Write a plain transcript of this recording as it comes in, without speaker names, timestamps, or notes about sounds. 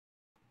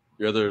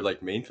your other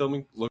like main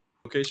filming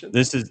location?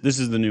 This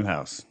is the new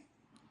house.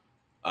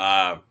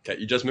 Okay,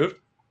 you just moved?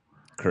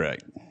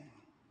 Correct.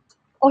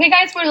 Okay,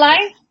 guys, we're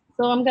live.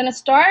 So I'm gonna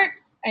start.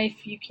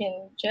 If you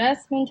can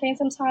just maintain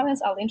some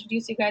silence, I'll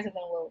introduce you guys and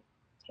then we'll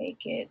take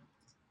it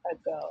a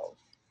go.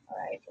 All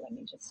right, let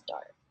me just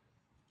start.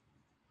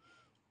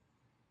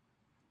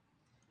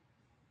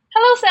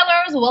 Hello,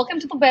 sellers. Welcome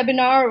to the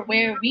webinar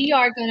where we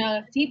are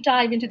gonna deep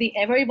dive into the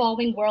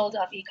ever-evolving world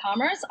of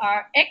e-commerce.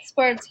 Our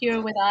experts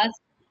here with us,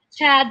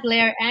 Chad,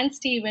 Blair, and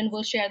Steven,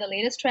 will share the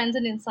latest trends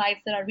and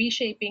insights that are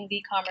reshaping the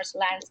e-commerce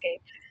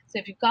landscape. So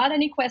if you've got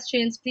any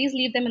questions, please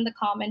leave them in the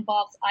comment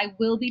box. I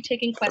will be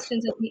taking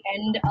questions at the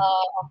end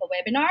of the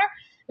webinar.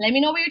 Let me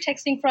know where you're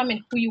texting from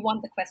and who you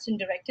want the question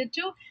directed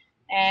to,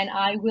 and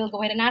I will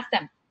go ahead and ask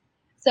them.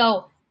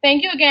 So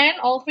thank you again,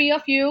 all three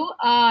of you,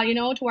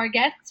 to our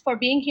guests for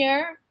being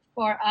here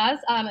for us,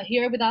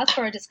 here with us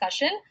for a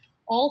discussion.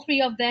 All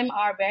three of them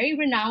are very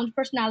renowned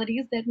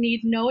personalities that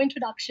need no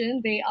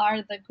introduction. They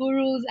are the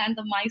gurus and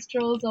the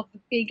maestros of the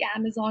big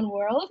Amazon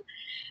world.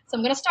 So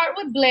I'm going to start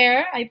with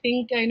Blair. I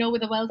think,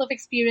 with a wealth of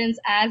experience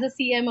as a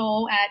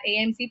CMO at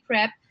AMC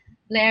Prep,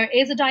 Blair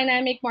is a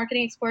dynamic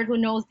marketing expert who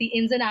knows the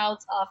ins and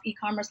outs of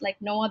e-commerce like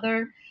no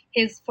other.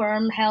 His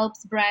firm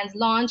helps brands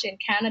launch in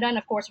Canada and,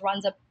 of course,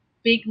 runs a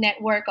big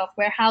network of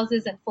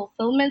warehouses and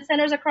fulfillment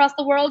centers across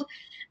the world,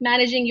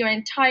 managing your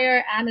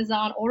entire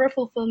Amazon order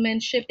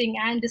fulfillment, shipping,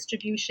 and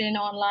distribution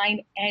online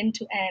end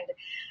to end.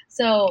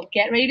 So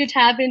get ready to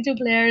tap into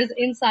Blair's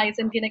insights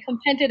and gain a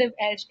competitive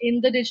edge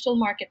in the digital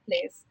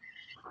marketplace.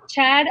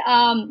 Chad,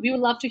 we would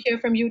love to hear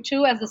from you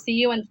too. As the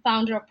CEO and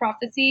founder of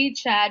Prophecy,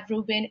 Chad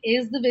Rubin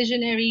is the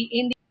visionary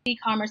in the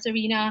e-commerce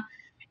arena,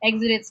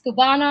 exited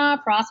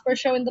Scubana, Prosper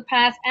Show in the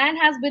past, and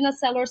has been a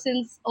seller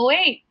since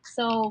 2008.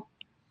 So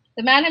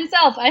the man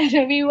himself,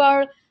 we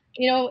are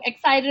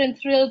excited and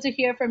thrilled to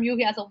hear from you.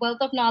 He has a wealth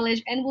of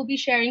knowledge and will be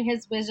sharing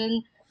his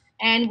vision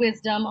and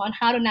wisdom on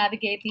how to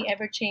navigate the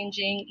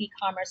ever-changing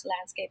e-commerce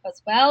landscape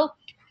as well.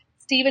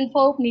 Stephen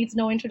Pope needs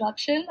no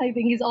introduction. I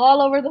think he's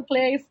all over the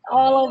place,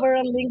 all over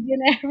on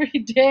LinkedIn every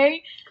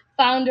day.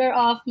 Founder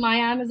of My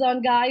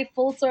Amazon Guy,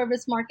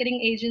 full-service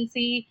marketing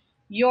agency,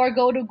 your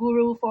go-to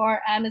guru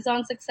for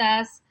Amazon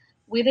success.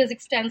 With his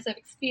extensive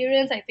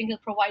experience, I think he'll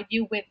provide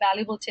you with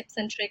valuable tips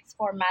and tricks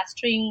for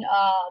mastering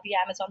the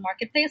Amazon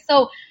marketplace.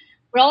 So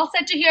we're all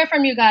set to hear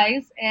from you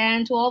guys.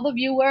 And to all the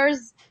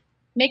viewers,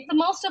 make the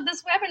most of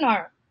this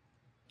webinar.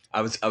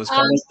 I was calling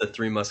it the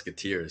Three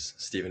Musketeers,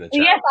 Stephen and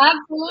Chad. Yes,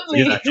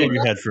 absolutely. That's what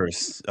you had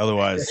first.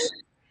 Otherwise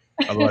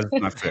it's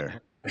not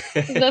fair.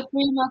 The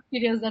Three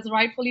Musketeers, that's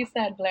rightfully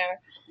said, Blair.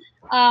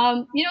 There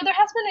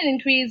has been an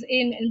increase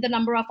in the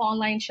number of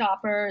online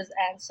shoppers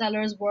and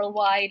sellers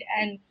worldwide,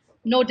 and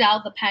no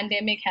doubt the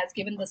pandemic has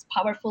given this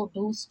powerful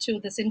boost to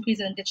this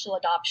increase in digital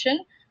adoption.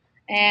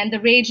 And the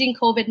raging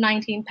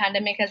COVID-19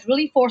 pandemic has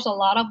really forced a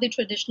lot of the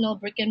traditional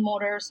brick and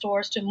mortar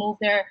stores to move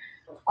their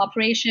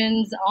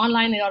operations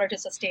online in order to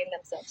sustain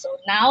themselves. So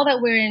now that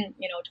we're in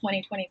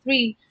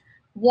 2023,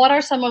 what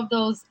are some of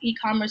those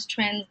e-commerce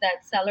trends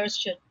that sellers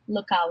should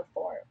look out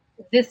for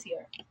this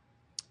year?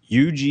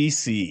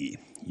 UGC,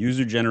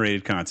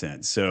 user-generated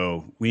content.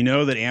 So we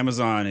know that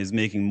Amazon is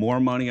making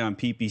more money on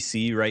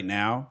PPC right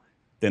now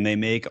than they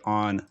make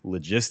on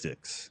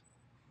logistics,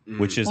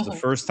 which is the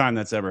first time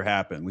that's ever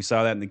happened. We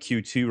saw that in the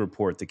Q2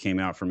 report that came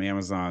out from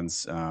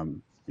Amazon's,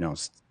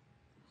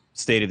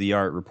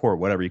 state-of-the-art report,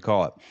 whatever you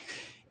call it.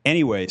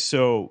 Anyway,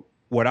 so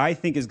what I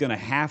think is going to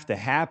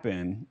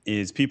happen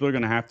is people are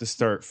going to have to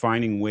start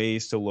finding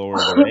ways to lower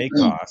their A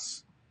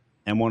costs.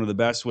 And one of the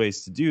best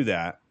ways to do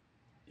that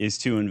is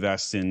to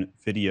invest in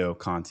video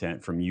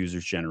content from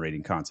users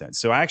generating content.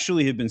 So I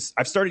actually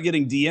I've started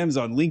getting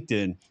DMs on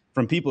LinkedIn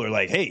from people who are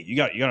like, hey, you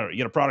got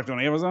a product on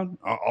Amazon?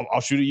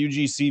 I'll shoot a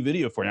UGC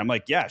video for you. I'm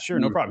like, yeah, sure,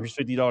 no problem. Here's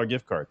 $50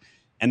 gift card.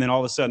 And then all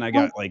of a sudden I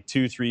got like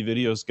 2-3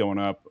 videos going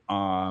up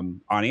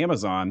on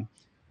Amazon,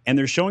 and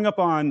they're showing up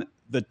on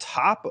the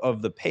top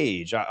of the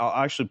page.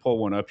 I'll actually pull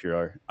one up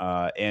here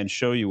and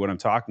show you what I'm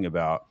talking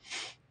about.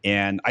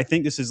 And I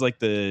think this is like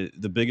the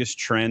biggest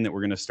trend that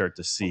we're going to start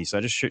to see. So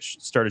I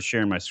just started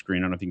sharing my screen.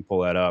 I don't know if you can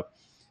pull that up.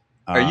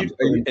 Are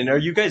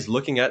you guys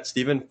looking at,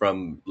 Stephen,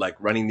 from like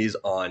running these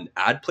on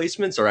ad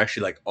placements or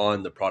actually like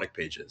on the product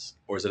pages,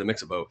 or is it a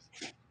mix of both?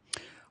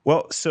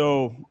 Well,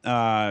 so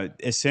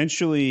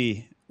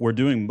essentially we're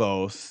doing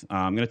both.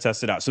 I'm going to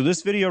test it out. So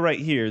this video right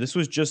here, this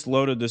was just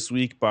loaded this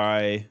week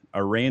by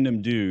a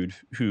random dude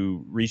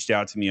who reached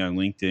out to me on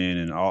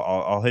LinkedIn, and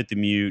I'll hit the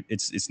mute.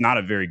 It's not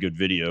a very good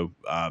video,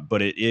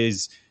 but it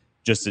is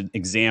just an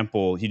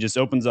example. He just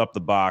opens up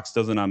the box,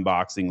 does an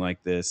unboxing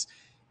like this.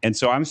 And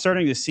so I'm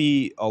starting to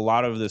see a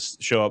lot of this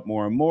show up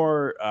more and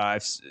more. I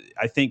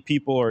think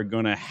people are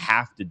going to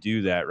have to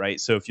do that,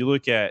 right? So if you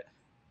look at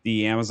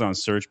the Amazon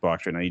search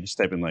box right now, you just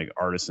type in like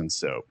artisan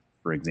soap,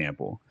 for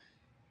example,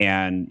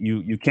 and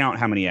you count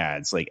how many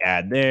ads, like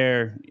ad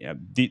there,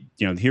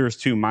 here's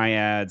 2 my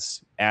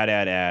ads,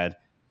 ad,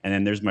 and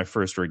then there's my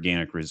first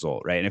organic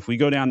result, right? And if we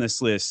go down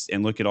this list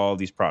and look at all of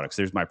these products,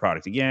 there's my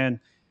product again,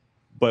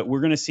 but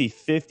we're going to see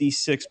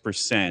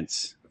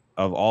 56%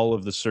 of all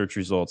of the search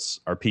results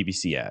are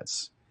PPC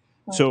ads.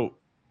 So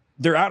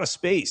they're out of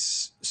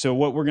space. So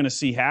what we're going to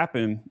see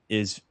happen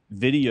is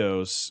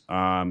videos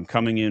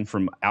coming in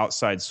from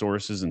outside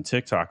sources and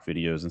TikTok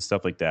videos and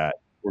stuff like that.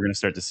 We're going to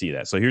start to see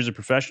that. So here's a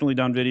professionally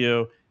done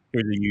video.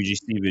 Here's a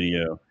UGC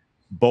video.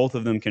 Both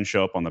of them can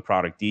show up on the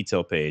product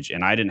detail page.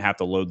 And I didn't have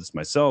to load this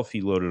myself.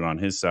 He loaded it on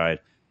his side.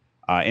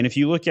 And if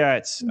you look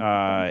at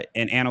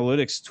an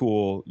analytics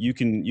tool, you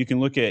can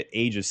look at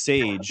Age of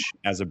Sage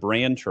as a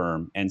brand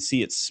term and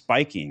see it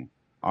spiking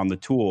on the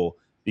tool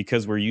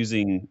because we're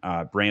using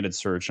branded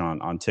search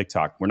on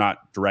TikTok. We're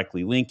not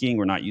directly linking.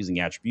 We're not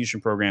using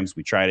attribution programs.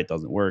 We tried it,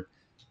 doesn't work.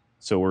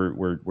 So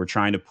we're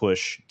trying to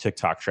push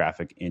TikTok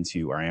traffic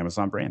into our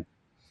Amazon brand.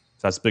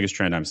 So that's the biggest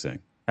trend I'm seeing.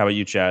 How about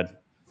you, Chad,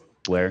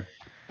 Blair?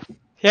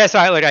 Yeah, so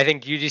I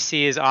think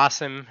UGC is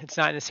awesome. It's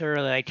not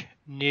necessarily like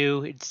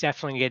new. It's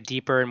definitely going to get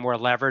deeper and more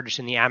leveraged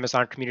in the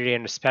Amazon community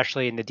and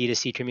especially in the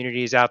D2C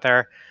communities out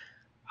there.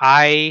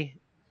 I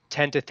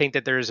tend to think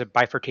that there's a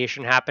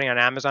bifurcation happening on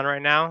Amazon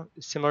right now,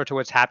 similar to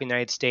what's happening in the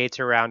United States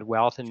around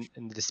wealth and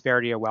the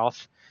disparity of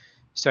wealth.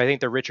 So I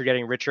think the rich are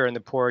getting richer and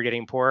the poor are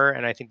getting poorer.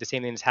 And I think the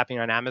same thing is happening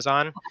on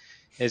Amazon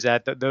is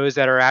that those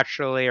that are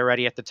actually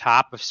already at the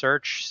top of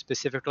search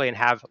specifically and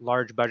have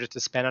large budgets to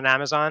spend on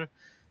Amazon,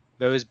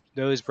 those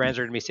brands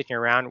are going to be sticking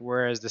around,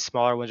 whereas the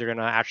smaller ones are going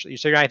to actually.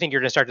 So I think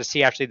you're going to start to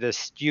see actually the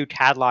SKU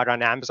catalog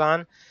on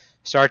Amazon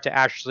start to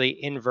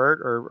actually invert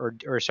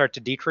or start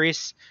to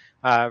decrease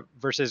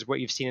versus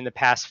what you've seen in the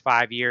past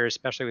 5 years,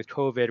 especially with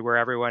COVID, where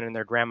everyone and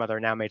their grandmother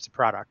now makes a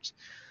product.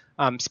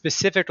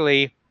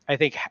 Specifically, I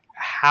think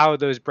how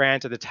those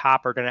brands at the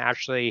top are going to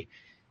actually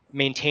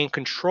maintain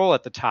control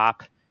at the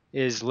top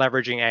is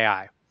leveraging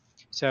AI.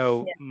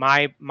 So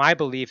my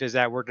belief is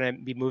that we're going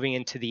to be moving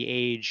into the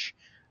age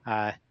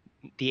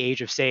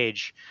of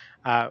Sage.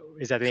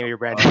 Is that the name of your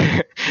brand?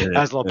 That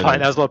was a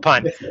little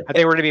pun. I think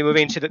we're going to be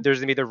moving to there's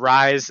going to be the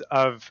rise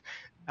of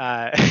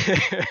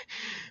the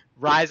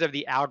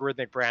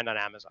algorithmic brand on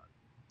Amazon,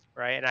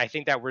 right? And I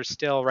think that we're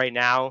still right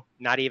now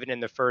not even in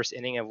the first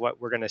inning of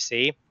what we're going to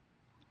see.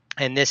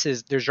 And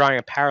there's drawing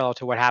a parallel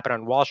to what happened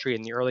on Wall Street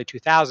in the early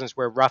 2000s,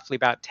 where roughly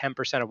about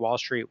 10% of Wall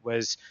Street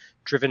was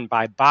driven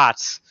by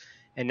bots.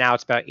 And now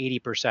it's about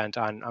 80%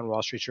 on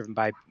Wall Street driven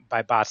by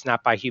bots,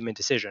 not by human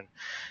decision.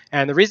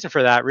 And the reason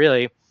for that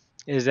really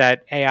is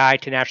that AI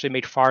can actually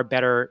make far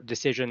better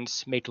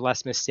decisions, make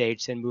less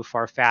mistakes, and move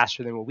far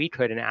faster than what we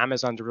could. And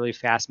Amazon's a really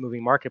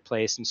fast-moving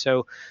marketplace. And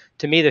so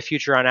to me, the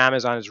future on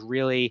Amazon is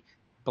really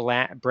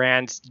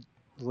brands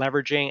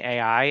leveraging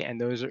AI,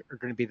 and those are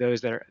going to be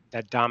those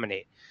that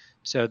dominate.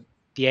 So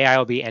the AI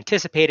will be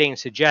anticipating,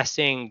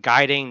 suggesting,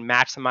 guiding,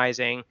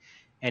 maximizing,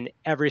 and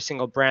every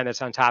single brand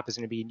that's on top is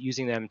going to be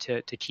using them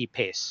to keep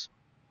pace.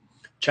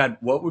 Chad,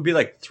 what would be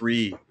like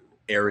 3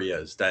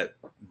 areas that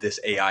this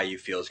AI you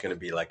feel is going to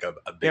be like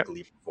a big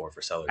leap for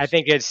sellers? I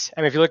think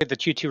if you look at the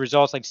Q2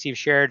 results, like Steve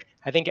shared,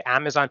 I think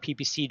Amazon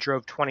PPC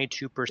drove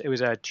 22%. It was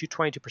a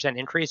 22%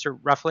 increase, or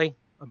roughly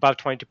above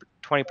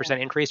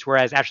 20% increase,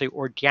 whereas actually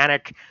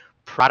organic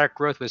product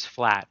growth was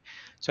flat.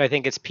 So I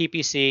think it's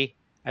PPC,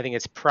 I think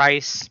it's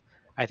price,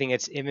 I think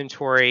it's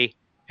inventory.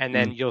 And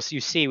then you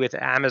see with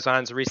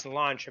Amazon's recent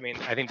launch,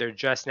 I think they're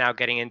just now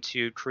getting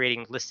into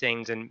creating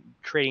listings and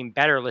creating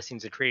better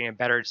listings and creating a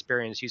better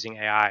experience using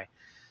AI.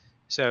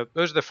 So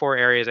those are the 4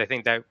 areas I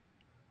think that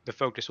the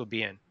focus will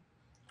be in.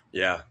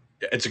 Yeah,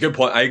 it's a good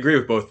point. I agree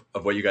with both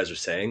of what you guys are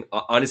saying.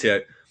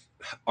 Honestly,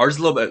 ours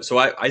a little bit. So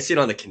I see it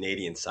on the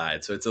Canadian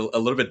side. So it's a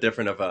little bit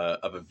different of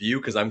a view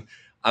because I'm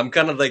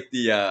kind of like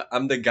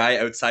I'm the guy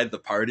outside the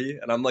party,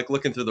 and I'm like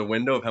looking through the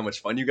window of how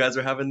much fun you guys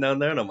are having down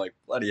there, and I'm like,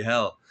 bloody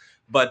hell.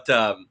 But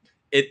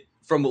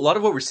from a lot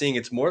of what we're seeing,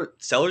 it's more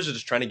sellers are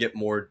just trying to get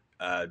more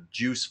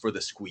juice for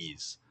the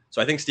squeeze.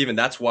 So I think, Stephen,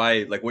 that's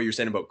why, like what you're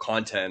saying about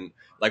content,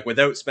 like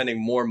without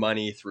spending more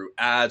money through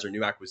ads or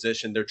new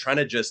acquisition, they're trying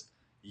to just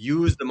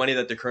use the money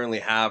that they currently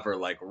have or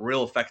like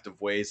real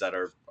effective ways that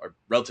are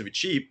relatively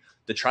cheap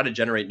to try to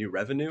generate new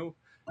revenue.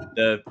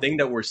 The thing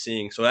that we're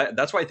seeing, so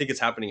that's why I think it's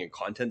happening in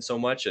content so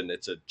much, and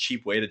it's a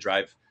cheap way to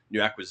drive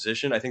new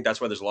acquisition. I think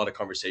that's why there's a lot of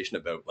conversation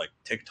about like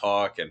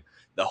TikTok and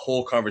the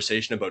whole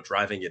conversation about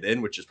driving it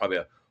in, which is probably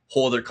a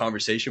whole other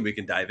conversation we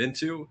can dive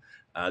into.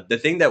 The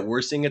thing that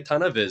we're seeing a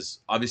ton of is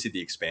obviously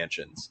the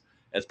expansions.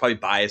 And it's probably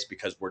biased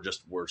because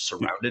we're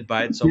surrounded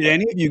by it so much. Did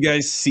any of you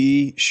guys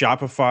see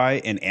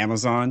Shopify and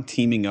Amazon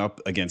teaming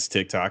up against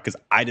TikTok? Because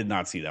I did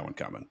not see that one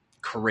coming.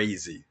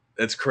 Crazy.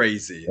 That's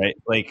crazy.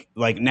 Right?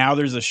 Like now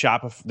there's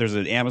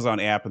an Amazon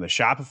app in the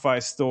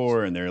Shopify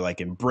store, and they're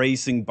like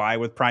embracing Buy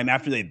with Prime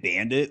after they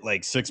banned it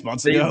like 6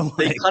 months ago.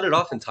 They cut it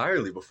off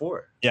entirely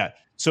before. Yeah.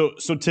 So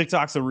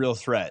TikTok's a real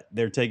threat.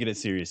 They're taking it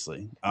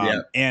seriously.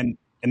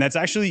 And that's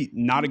actually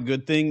not a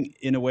good thing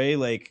in a way.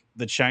 Like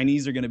the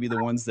Chinese are going to be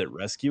the ones that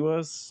rescue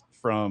us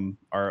from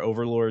our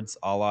overlords,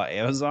 a la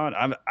Amazon.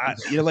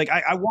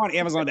 I want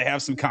Amazon to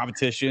have some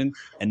competition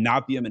and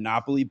not be a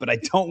monopoly, but I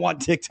don't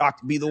want TikTok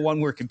to be the one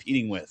we're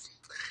competing with.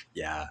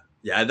 Yeah,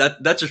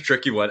 that's a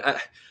tricky one.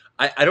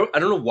 I don't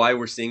know why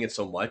we're seeing it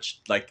so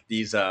much. Like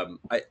these, I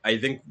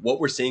think what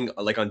we're seeing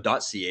like on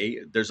 .ca,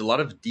 there's a lot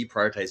of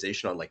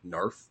deprioritization on like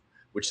NARF,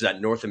 which is that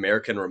North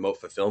American remote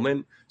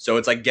fulfillment. So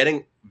it's like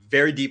getting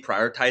very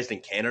deprioritized in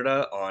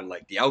Canada on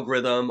like the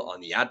algorithm, on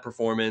the ad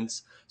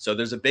performance. So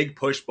there's a big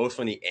push both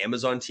from the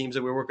Amazon teams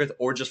that we work with,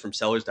 or just from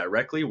sellers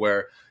directly,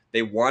 where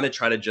they want to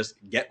try to just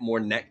get more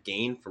net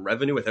gain from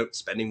revenue without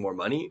spending more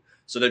money.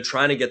 So they're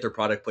trying to get their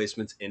product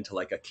placements into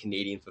like a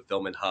Canadian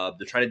fulfillment hub.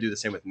 They're trying to do the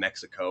same with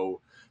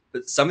Mexico.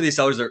 But some of these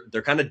sellers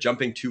they're kind of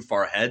jumping too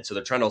far ahead. So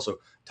they're trying to also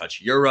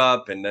touch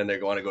Europe, and then they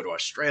want to go to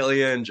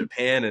Australia and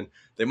Japan, and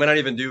they might not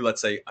even do,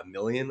 let's say, a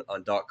million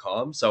on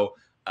 .com. So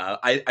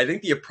I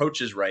think the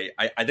approach is right.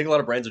 I think a lot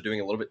of brands are doing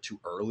it a little bit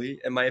too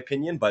early, in my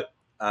opinion. But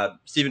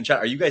Stephen, Chat,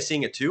 are you guys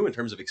seeing it too in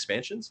terms of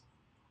expansions?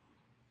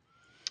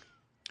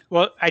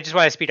 Well, I just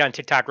want to speak on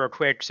TikTok real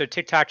quick. So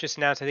TikTok just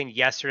announced, I think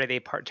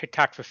yesterday,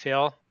 TikTok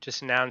Fulfill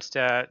just announced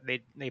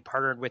they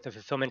partnered with a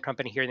fulfillment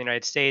company here in the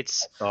United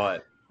States. I saw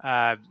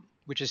it.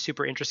 Which is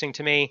super interesting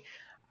to me.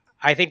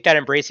 I think that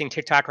embracing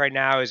TikTok right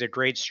now is a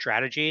great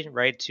strategy,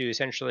 right, to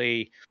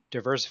essentially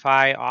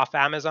diversify off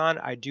Amazon.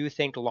 I do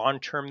think long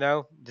term,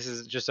 though, this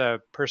is just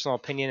a personal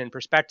opinion and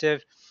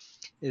perspective,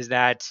 is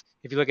that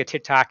if you look at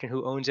TikTok and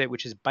who owns it,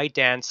 which is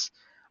ByteDance,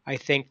 I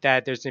think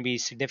that there's going to be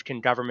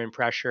significant government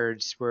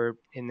pressures where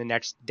in the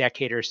next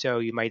decade or so,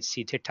 you might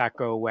see TikTok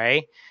go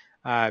away.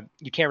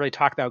 You can't really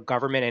talk about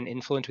government and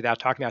influence without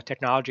talking about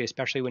technology,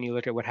 especially when you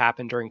look at what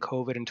happened during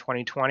COVID in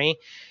 2020.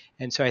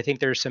 And so I think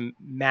there's some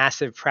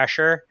massive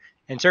pressure.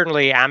 And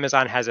certainly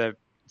Amazon has a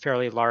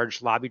fairly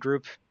large lobby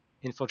group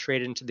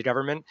infiltrated into the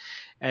government.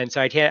 And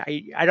so I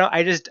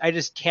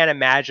just can't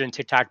imagine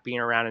TikTok being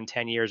around in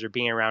 10 years or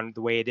being around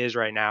the way it is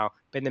right now.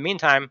 But in the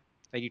meantime,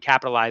 like, you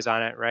capitalize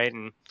on it, right?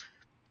 And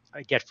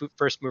get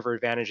first mover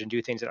advantage and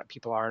do things that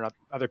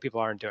other people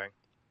aren't doing.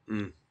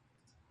 Mm.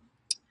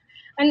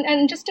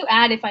 And just to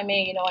add, if I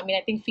may,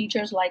 I think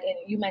features like,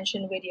 you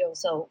mentioned video,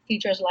 so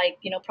features like,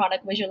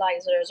 product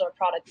visualizers or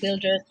product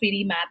builders,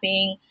 3D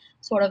mapping,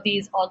 sort of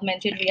these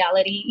augmented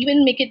reality,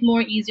 even make it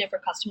more easier for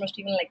customers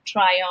to even like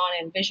try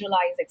on and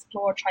visualize,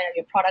 explore, try out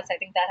your products. I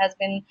think that has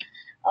been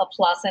a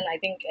plus, and I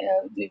think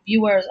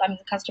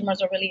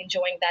customers are really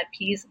enjoying that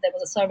piece. There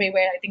was a survey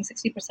where I think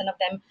 60% of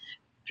them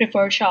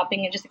prefer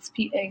shopping and just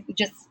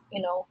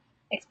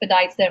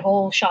expedites their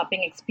whole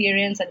shopping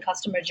experience and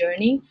customer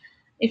journey,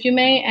 if you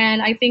may.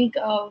 And I think,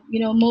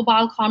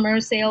 mobile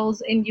commerce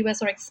sales in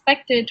US are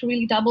expected to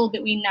really double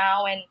between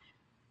now and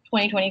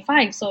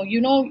 2025. So,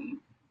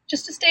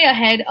 just to stay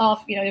ahead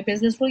of, your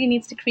business really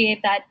needs to create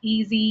that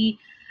easy,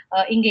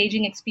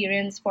 engaging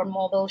experience for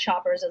mobile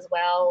shoppers as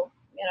well.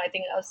 I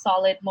think a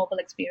solid mobile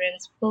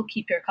experience will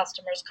keep your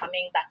customers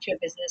coming back to your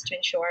business to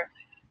ensure,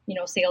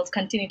 sales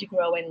continue to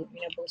grow and,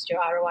 boost your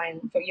ROI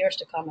and for years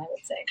to come, I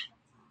would say.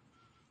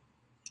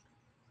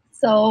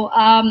 So,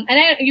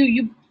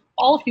 you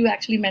all of you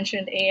actually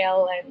mentioned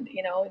AL, and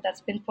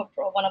that's been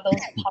one of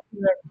those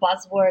popular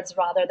buzzwords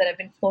rather that have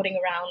been floating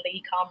around the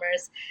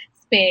e-commerce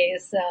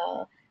space.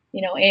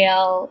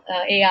 AL,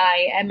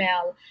 AI,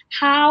 ML.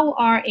 How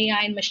are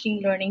AI and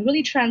machine learning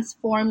really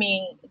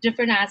transforming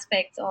different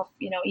aspects of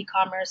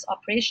e-commerce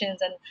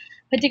operations, and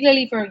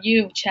particularly for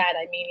you, Chad?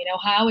 I mean,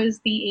 how is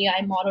the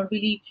AI model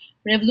really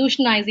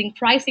revolutionizing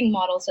pricing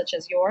models such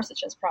as yours,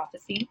 such as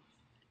Prophecy?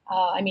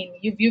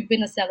 You've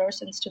been a seller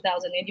since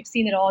 2008. You've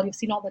seen it all. You've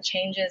seen all the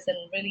changes and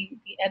really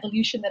the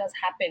evolution that has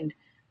happened.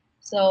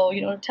 So,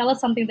 tell us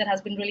something that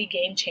has been really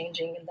game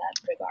changing in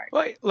that regard.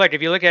 Well, look,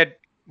 if you look at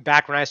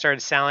back when I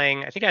started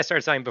selling, I think I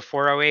started selling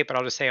before 08, but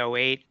I'll just say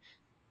 08.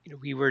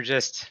 We were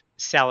just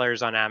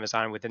sellers on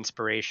Amazon with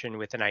inspiration,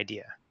 with an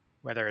idea,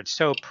 whether it's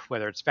soap,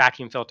 whether it's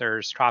vacuum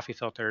filters, coffee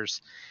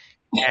filters.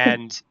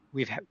 And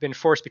we've been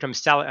forced to become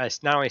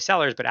not only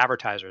sellers, but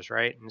advertisers,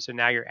 right? And so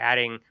now you're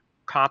adding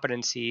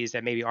competencies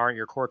that maybe aren't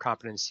your core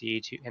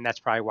competency and that's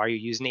probably why you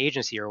use an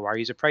agency, or why you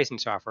use a pricing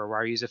software, or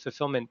why you use a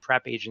fulfillment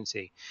prep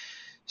agency.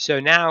 So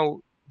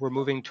now we're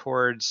moving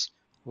towards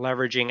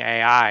leveraging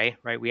AI,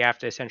 right? We have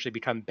to essentially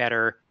become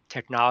better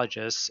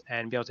technologists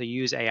and be able to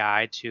use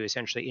AI to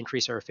essentially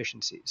increase our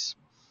efficiencies.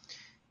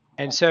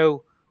 And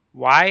so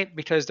why?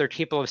 Because they're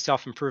capable of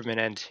self-improvement,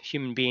 and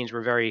human beings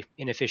were very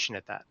inefficient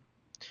at that.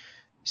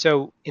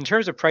 So in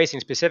terms of pricing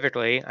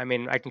specifically,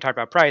 I can talk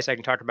about price. I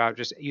can talk about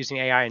just using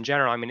AI in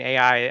general.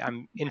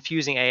 I'm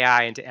infusing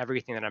AI into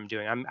everything that I'm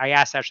doing. I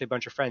asked actually a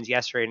bunch of friends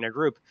yesterday in a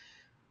group,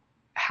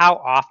 how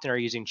often are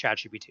you using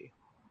ChatGPT?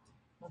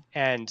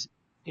 And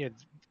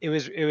it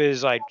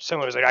was like,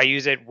 someone was like, I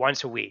use it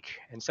once a week.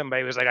 And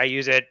somebody was like, I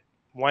use it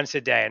once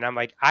a day. And I'm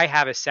like, I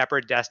have a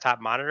separate desktop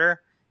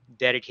monitor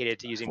dedicated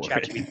to using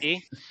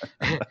ChatGPT.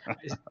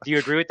 Do you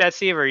agree with that,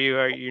 Steve? Or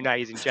you're not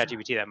using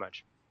ChatGPT that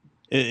much?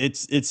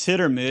 It's hit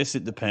or miss.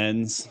 It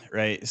depends,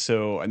 right?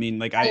 So, I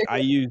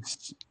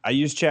use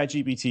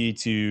ChatGPT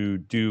to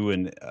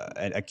do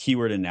a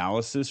keyword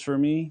analysis for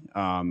me,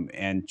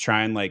 and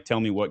try and tell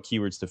me what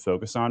keywords to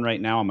focus on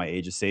right now on my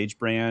Age of Sage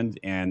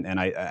brand. And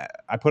I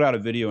put out a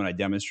video and I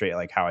demonstrate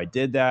how I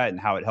did that and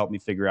how it helped me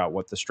figure out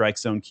what the strike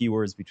zone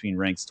keywords between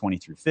ranks 20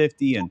 through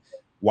 50 and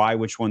why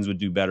which ones would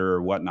do better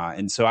or whatnot.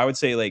 And so I would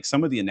say like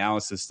some of the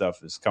analysis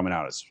stuff is coming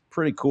out. It's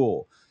pretty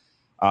cool.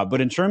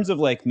 But in terms of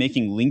like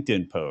making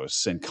LinkedIn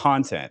posts and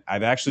content,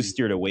 I've actually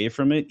steered away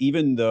from it,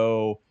 even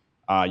though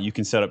you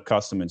can set up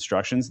custom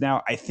instructions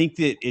now. I think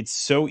that it's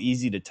so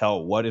easy to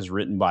tell what is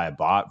written by a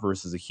bot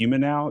versus a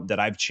human now that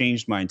I've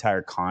changed my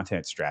entire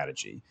content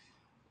strategy.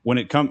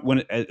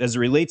 As it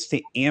relates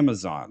to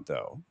Amazon,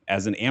 though,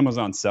 as an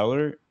Amazon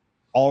seller,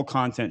 all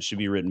content should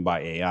be written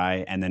by AI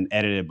and then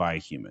edited by a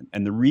human.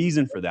 And the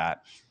reason for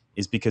that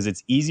is because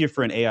it's easier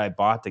for an AI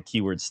bot to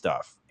keyword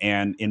stuff.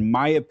 And in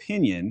my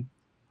opinion,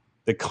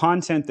 the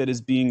content that is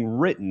being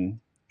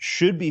written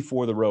should be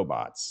for the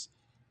robots,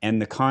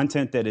 and the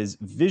content that is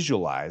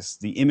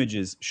visualized, the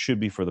images, should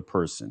be for the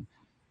person.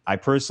 I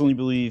personally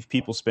believe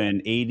people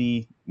spend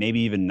 80,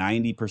 maybe even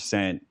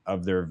 90%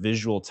 of their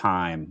visual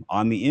time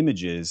on the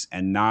images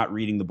and not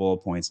reading the bullet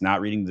points, not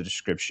reading the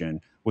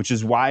description, which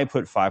is why I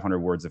put 500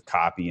 words of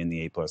copy in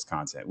the A+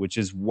 content, which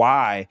is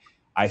why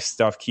I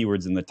stuff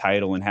keywords in the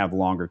title and have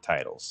longer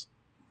titles.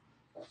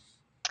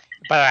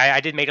 But I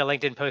did make a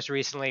LinkedIn post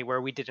recently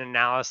where we did an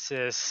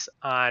analysis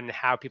on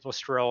how people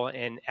scroll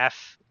in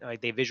F,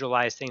 like they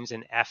visualize things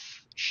in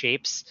F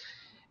shapes.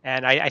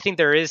 And I think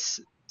there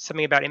is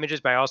something about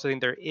images, but I also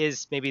think there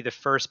is maybe the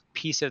first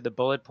piece of the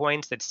bullet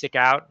points that stick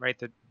out, right?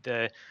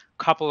 The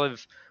couple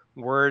of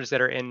words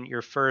that are in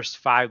your first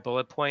 5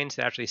 bullet points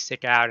that actually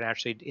stick out and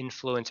actually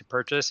influence a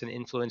purchase and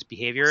influence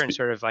behavior and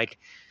sort of like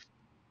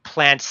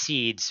plant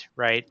seeds,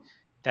 right?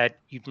 That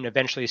you can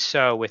eventually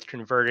sow with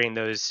converting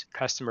those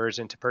customers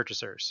into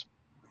purchasers.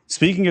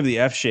 Speaking of the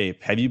F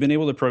shape, have you been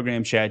able to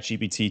program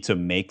ChatGPT to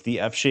make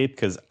the F shape?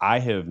 Because I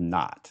have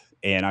not.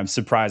 And I'm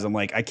surprised. I'm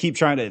like, I keep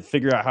trying to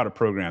figure out how to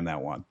program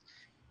that one.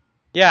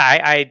 Yeah,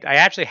 I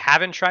actually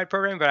haven't tried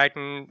programming, but I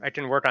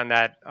can work on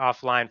that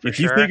offline for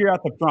sure. If you figure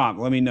out the prompt,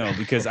 let me know,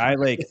 because I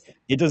like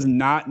it does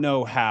not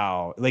know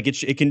how. Like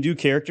it can do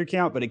character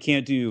count, but it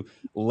can't do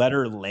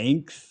letter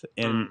length,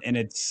 and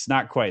it's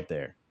not quite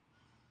there.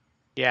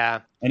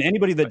 Yeah. And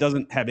anybody that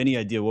doesn't have any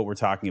idea what we're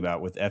talking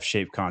about with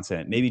F-shaped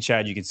content, maybe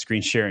Chad, you could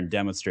screen share and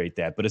demonstrate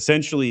that. But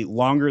essentially,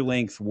 longer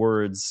length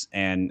words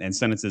and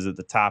sentences at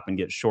the top and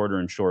get shorter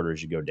and shorter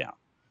as you go down.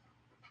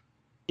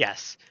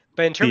 Yes.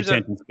 But in terms the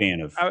attention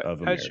span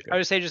of America. I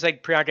would say just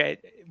like Priyanka,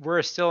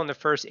 we're still in the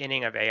first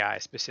inning of AI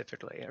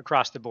specifically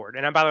across the board.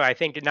 And by the way, I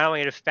think not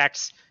only it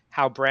affects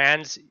how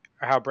brands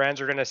are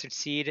going to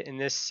succeed in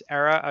this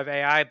era of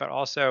AI, but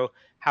also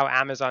how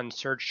Amazon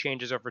search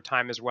changes over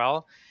time as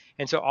well.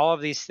 And so all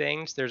of these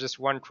things, there's this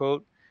one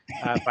quote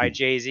by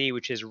Jay-Z,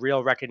 which is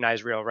real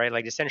recognize real, right?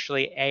 Like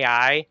essentially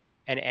AI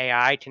and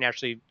AI can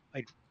actually,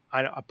 like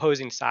on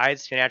opposing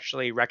sides, can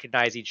actually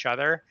recognize each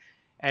other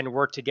and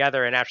work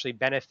together and actually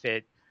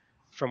benefit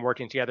from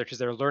working together because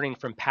they're learning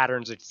from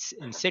patterns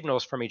and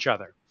signals from each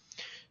other.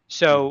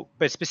 So,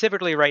 but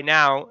specifically right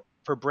now,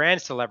 for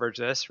brands to leverage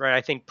this, right,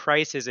 I think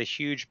price is a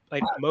huge,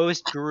 like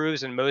most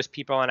gurus and most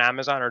people on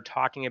Amazon are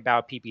talking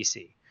about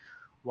PPC.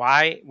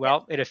 Why?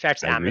 Well, it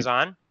affects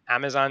Amazon.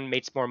 Amazon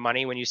makes more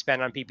money when you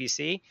spend on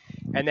PPC.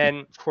 And then,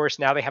 of course,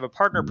 now they have a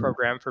partner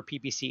program for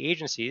PPC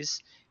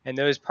agencies. And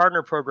those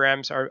partner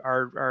programs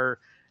are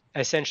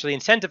essentially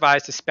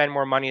incentivized to spend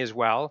more money as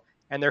well.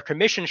 And their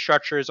commission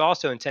structure is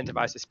also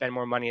incentivized to spend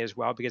more money as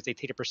well because they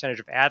take a percentage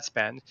of ad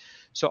spend.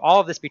 So all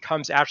of this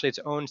becomes actually its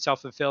own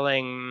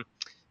self-fulfilling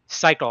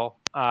cycle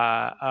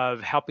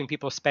of helping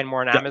people spend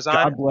more on Amazon.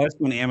 God bless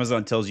when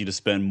Amazon tells you to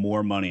spend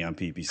more money on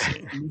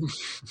PPC.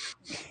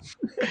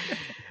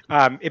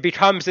 It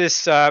becomes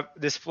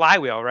this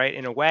flywheel, right?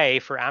 In a way,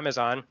 for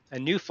Amazon, a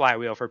new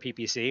flywheel for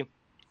PPC,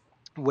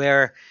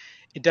 where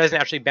it doesn't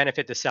actually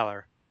benefit the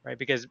seller, right?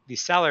 Because the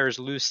sellers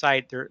lose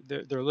sight.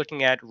 They're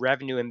looking at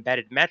revenue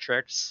embedded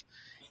metrics,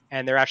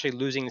 and they're actually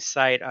losing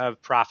sight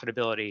of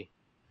profitability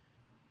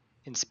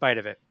in spite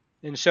of it.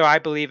 And so I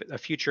believe a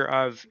future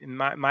of, in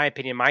my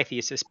opinion, my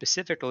thesis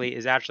specifically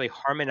is actually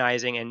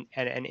harmonizing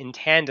and in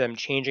tandem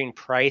changing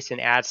price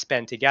and ad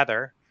spend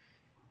together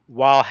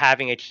while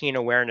having a keen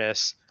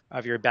awareness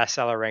of your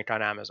bestseller ranked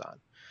on Amazon.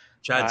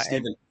 Chad,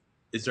 Steven,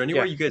 is there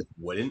anywhere you guys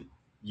wouldn't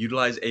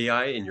utilize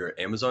AI in your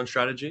Amazon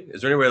strategy?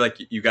 Is there anywhere like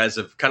you guys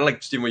have kind of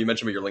like Steven, what you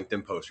mentioned about your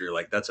LinkedIn post where you're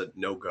like, that's a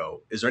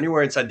no-go. Is there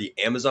anywhere inside the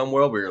Amazon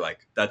world where you're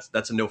like,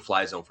 that's a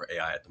no-fly zone for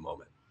AI at the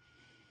moment?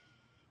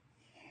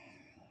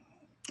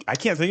 I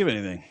can't think of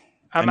anything.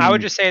 I would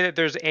just say that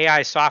there's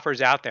AI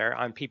softwares out there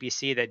on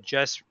PPC that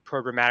just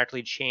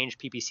programmatically change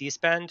PPC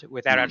spend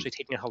without actually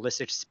taking a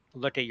holistic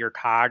look at your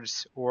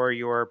COGS or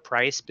your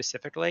price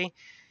specifically.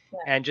 Yeah.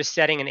 And just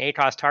setting an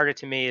ACoS target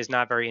to me is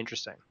not very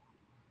interesting.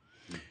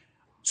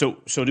 So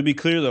to be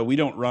clear, though, we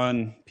don't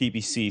run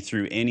PPC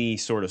through any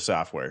sort of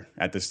software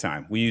at this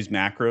time. We use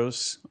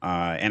macros,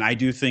 and I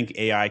do think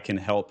AI can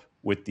help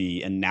with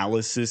the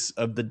analysis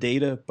of the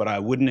data, but I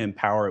wouldn't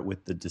empower it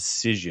with the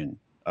decision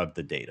of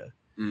the data.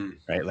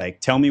 Right?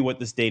 Like, tell me what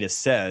this data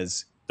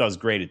says, does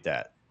great at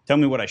that. Tell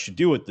me what I should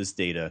do with this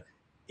data.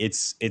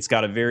 It's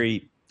got a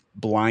very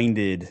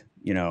blinded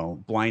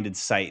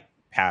sight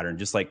pattern,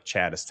 just like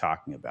Chad is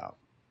talking about.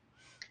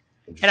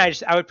 And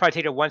I would probably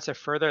take it one step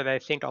further. That I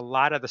think a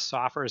lot of the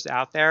softwares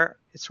out there,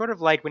 it's sort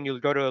of like when you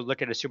go to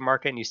look at a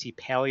supermarket and you see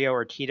paleo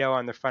or keto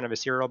on the front of a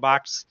cereal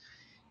box.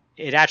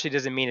 It actually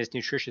doesn't mean it's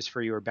nutritious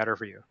for you or better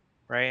for you,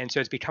 right? And so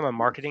it's become a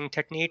marketing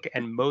technique.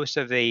 And most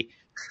of the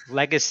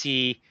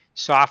legacy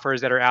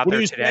softwares that are out What are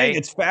there you saying? today,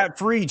 It's fat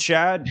free,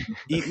 Chad.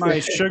 Eat my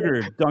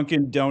sugar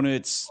Dunkin'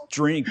 Donuts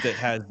drink that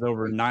has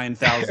over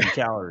 9,000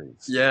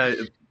 calories. Yeah,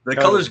 the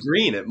color's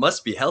green. It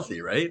must be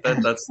healthy, right?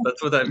 That's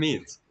what that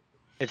means.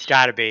 It's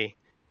got to be.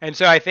 And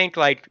so I think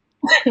like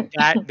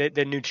that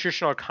the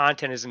nutritional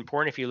content is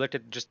important. If you looked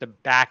at just the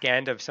back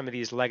end of some of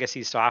these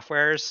legacy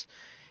softwares,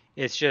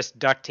 it's just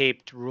duct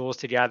taped rules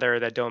together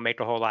that don't make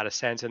a whole lot of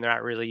sense, and they're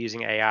not really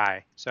using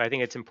AI. So I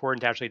think it's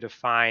important to actually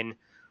define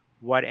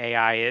what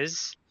AI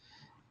is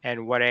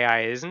and what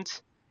AI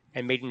isn't,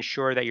 and making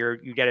sure that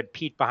you get a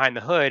peek behind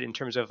the hood in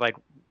terms of like,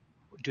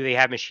 do they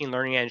have machine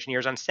learning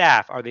engineers on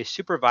staff? Are they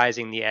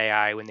supervising the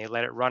AI when they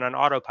let it run on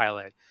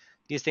autopilot?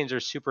 These things are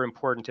super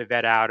important to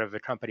vet out of a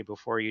company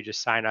before you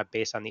just sign up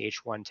based on the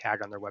H1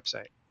 tag on their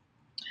website.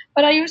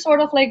 But are you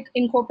sort of like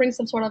incorporating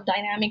some sort of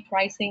dynamic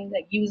pricing,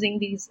 like using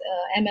these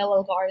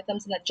ML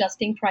algorithms and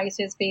adjusting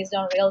prices based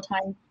on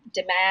real-time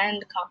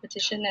demand,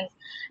 competition,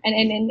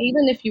 and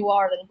even if you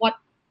are, then what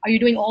are you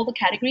doing? All the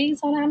categories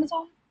on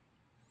Amazon,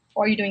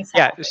 or are you doing some?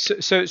 Yeah.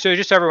 So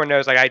just so everyone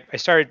knows, like I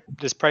started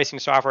this pricing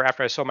software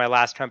after I sold my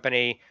last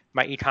company.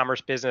 My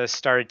e-commerce business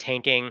started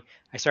tanking.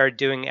 I started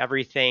doing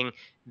everything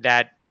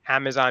that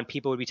Amazon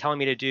people would be telling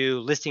me to do: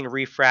 listing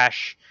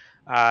refresh,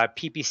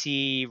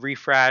 PPC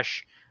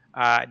refresh.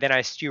 Then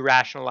I SKU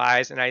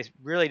rationalize, and I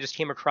really just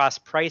came across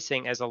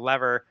pricing as a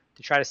lever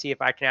to try to see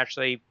if I can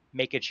actually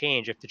make a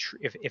change.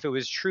 If it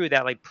was true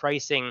that like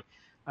pricing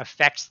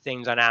affects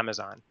things on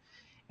Amazon.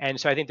 And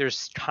so I think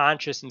there's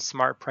conscious and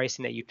smart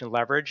pricing that you can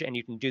leverage, and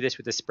you can do this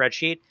with a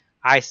spreadsheet.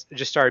 I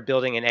just started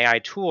building an AI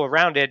tool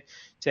around it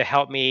to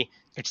help me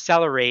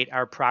accelerate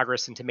our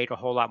progress and to make a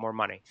whole lot more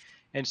money.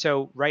 And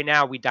so right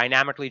now we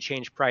dynamically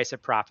change price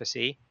at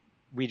Prophecy.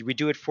 We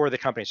do it for the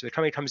company. So the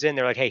company comes in,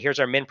 they're like, hey, here's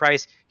our min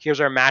price, here's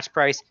our match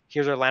price,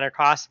 here's our landed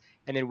cost,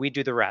 and then we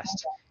do the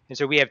rest. And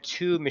so we have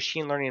two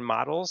machine learning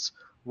models,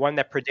 one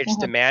that predicts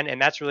demand,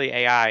 and that's really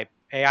AI.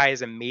 AI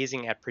is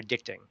amazing at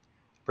predicting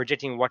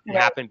what can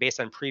happen based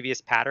on previous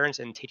patterns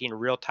and taking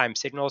real-time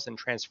signals and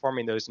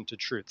transforming those into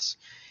truths.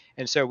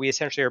 And so we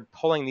essentially are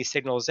pulling these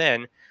signals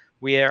in.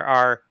 We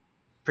are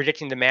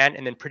predicting demand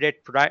and then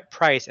predict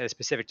price at a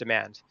specific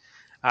demand.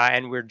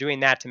 And we're doing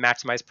that to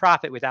maximize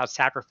profit without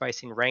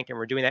sacrificing rank. And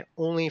we're doing that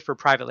only for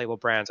private label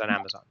brands on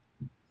Amazon.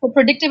 For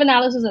predictive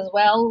analysis as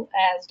well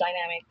as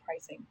dynamic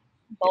pricing,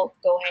 both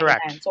go hand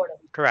in hand, sort of.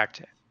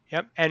 Correct.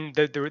 Yep. And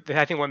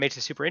I think what makes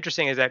it super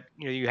interesting is that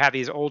you have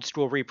these old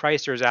school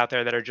repricers out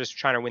there that are just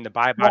trying to win the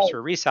buy box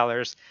for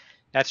resellers.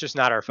 That's just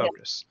not our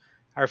focus.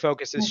 Our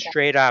focus is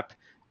straight up.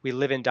 We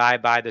live and die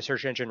by the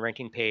search engine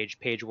ranking page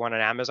 1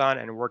 on Amazon,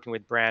 and working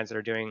with brands that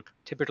are doing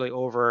typically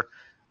over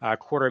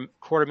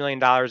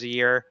 $250,000 a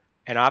year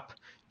and up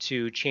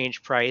to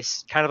change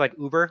price, kind of like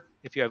Uber.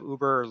 If you have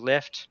Uber or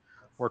Lyft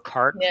or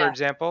Cart, for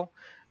example,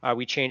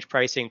 we change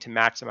pricing to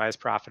maximize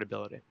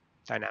profitability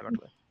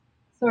dynamically.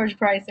 Surge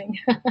pricing.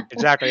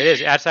 Exactly, it is.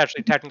 That's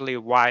actually technically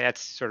why. That's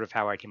sort of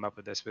how I came up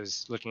with this,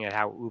 was looking at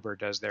how Uber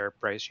does their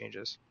price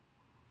changes.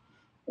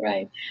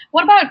 Right.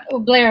 What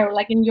about Blair?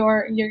 Like in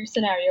your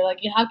scenario, like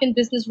how can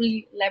business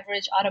really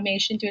leverage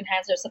automation to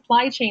enhance their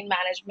supply chain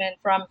management,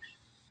 from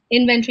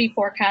inventory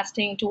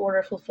forecasting to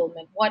order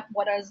fulfillment? What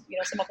are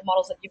some of the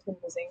models that you've been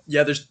using?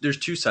 Yeah, there's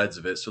two sides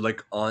of it. So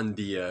like on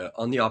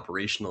the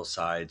operational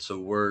side, so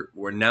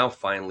we're now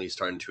finally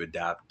starting to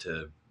adapt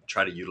to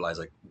try to utilize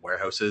like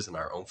warehouses in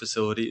our own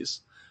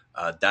facilities.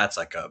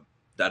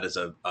 That is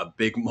a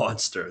big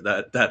monster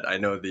that I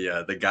know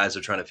the guys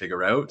are trying to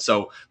figure out.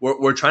 So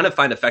we're trying to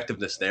find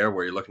effectiveness there,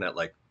 where you're looking at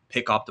like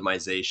pick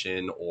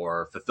optimization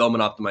or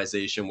fulfillment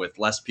optimization with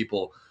less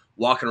people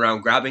walking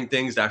around grabbing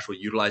things, to actually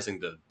utilizing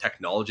the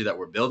technology that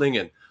we're building.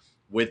 And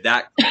with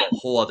that, a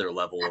whole other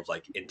level of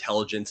like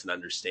intelligence and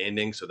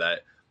understanding, so that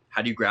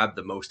how do you grab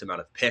the most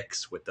amount of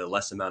picks with the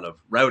less amount of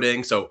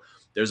routing? So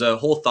there's a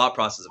whole thought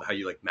process of how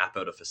you like map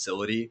out a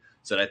facility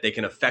so that they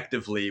can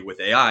effectively, with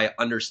AI,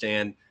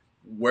 understand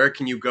where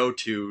can you go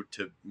to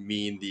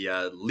mean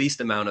the least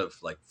amount of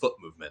like foot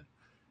movement.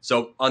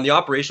 So on the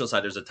operational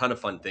side, there's a ton of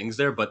fun things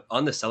there, but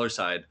on the seller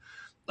side,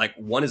 like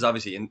one is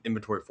obviously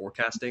inventory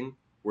forecasting,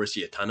 where I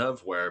see a ton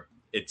of, where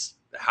it's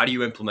how do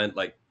you implement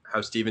like how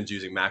Steven's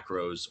using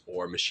macros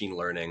or machine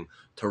learning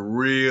to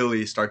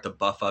really start to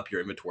buff up your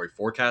inventory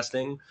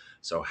forecasting.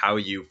 So how are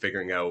you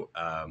figuring out?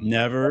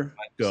 Never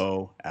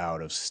go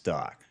out of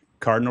stock.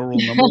 Cardinal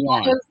rule number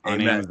 1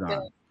 on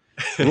Amazon.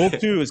 Rule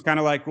 2 is kind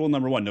of like rule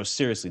number 1. No,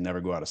 seriously,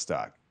 never go out of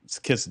stock. It's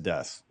a kiss of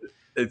death.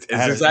 I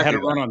had to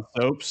run on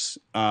soaps,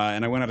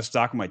 and I went out of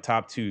stock with my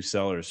top 2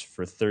 sellers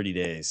for 30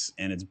 days,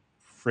 and it's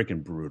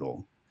freaking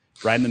brutal.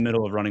 Right in the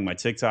middle of running my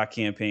TikTok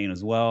campaign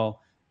as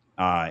well.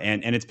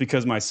 And it's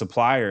because my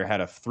supplier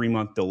had a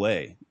 3-month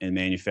delay in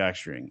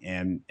manufacturing,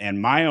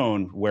 and my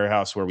own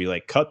warehouse where we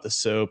like cut the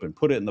soap and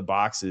put it in the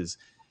boxes,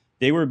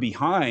 they were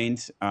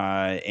behind,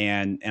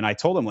 and I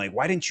told them, like,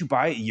 why didn't you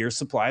buy a year's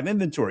supply of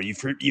inventory?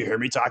 You hear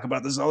me talk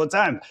about this all the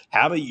time.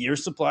 Have a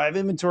year's supply of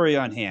inventory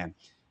on hand,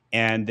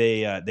 and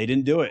they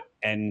didn't do it,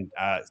 and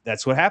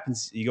that's what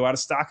happens. You go out of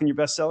stock in your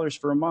best sellers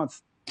for a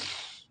month.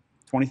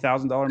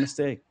 $20,000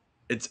 mistake.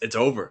 It's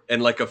over.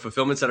 And like a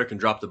fulfillment center can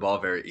drop the ball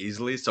very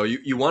easily. So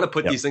you want to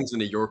put Yep. these things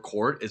into your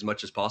court as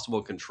much as possible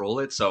and control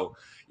it. So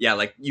yeah,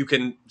 like you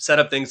can set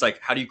up things like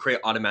how do you create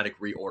automatic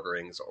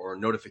reorderings or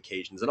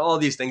notifications and all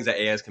of these things that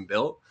AIs can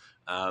build.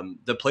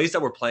 The place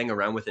that we're playing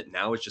around with it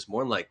now is just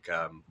more like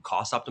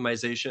cost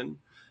optimization.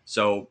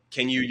 So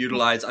can you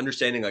utilize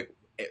understanding like,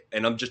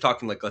 and I'm just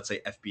talking like, let's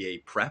say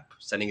FBA prep,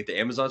 sending it to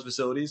Amazon's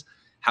facilities.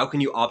 How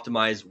can you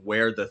optimize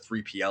where the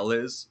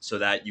 3PL is so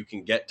that you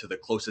can get to the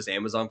closest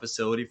Amazon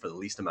facility for the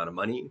least amount of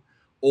money?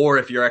 Or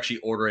if you're actually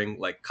ordering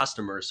like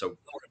customers, so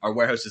our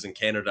warehouses in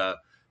Canada,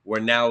 we're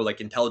now like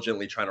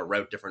intelligently trying to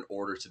route different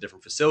orders to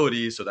different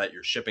facilities so that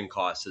your shipping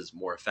cost is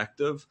more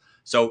effective.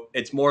 So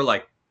it's more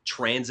like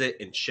transit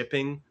and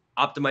shipping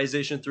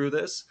optimization through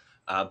this.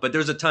 But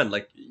there's a ton.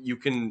 Like you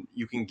can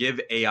give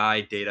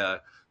AI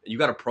data. You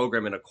got to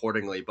program it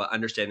accordingly, but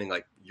understanding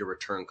like your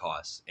return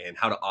costs and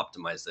how to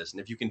optimize this.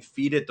 And if you can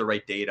feed it the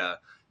right data,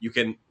 you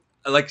can,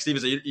 like Steve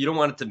said, you don't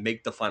want it to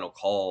make the final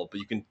call, but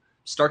you can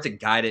start to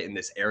guide it in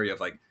this area of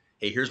like,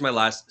 hey, here's my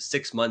last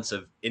 6 months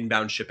of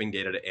inbound shipping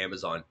data to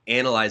Amazon,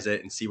 analyze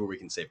it and see where we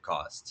can save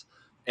costs.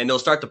 And they'll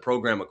start to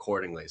program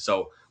accordingly.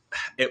 So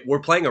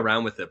we're playing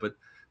around with it, but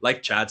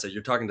like Chad said,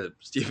 you're talking to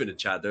Steven and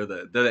Chad. They're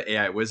the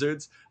AI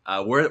wizards.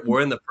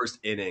 We're in the first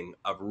inning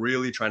of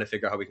really trying to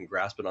figure out how we can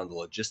grasp it on the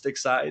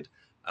logistics side.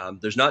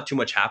 There's not too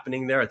much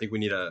happening there. I think we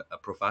need a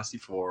Profasi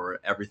for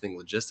everything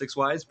logistics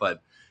wise.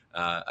 But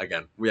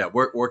again,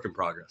 work in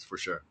progress for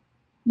sure.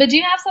 But do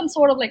you have some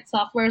sort of like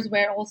softwares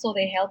where also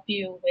they help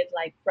you with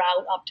like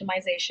route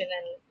optimization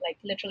and like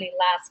literally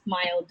last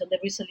mile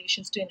delivery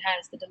solutions to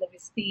enhance the delivery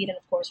speed and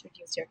of course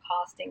reduce your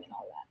costing and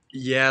all that?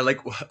 Yeah, like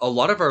a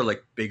lot of our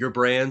like bigger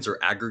brands or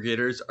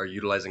aggregators are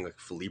utilizing like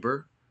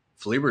Fleabr.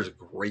 Fleabr is a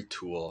great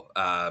tool.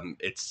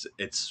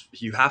 It's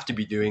you have to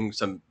be doing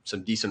some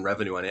decent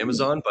revenue on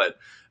Amazon, but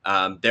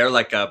they're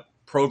like a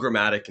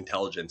programmatic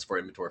intelligence for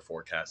inventory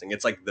forecasting.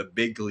 It's like the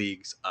big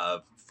leagues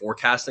of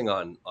forecasting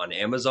on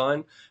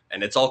Amazon,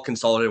 and it's all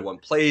consolidated in one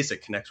place.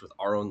 It connects with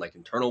our own like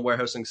internal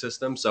warehousing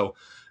system. So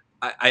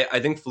I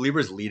think Fleabr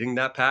is leading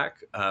that pack.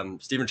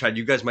 Stephen, Chad,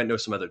 you guys might know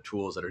some other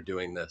tools that are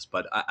doing this,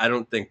 but I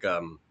don't think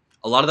a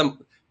lot of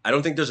them. I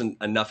don't think there's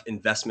enough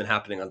investment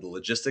happening on the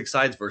logistics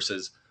sides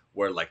versus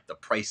where like the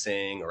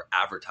pricing or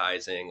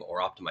advertising or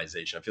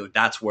optimization. I feel like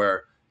that's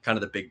where kind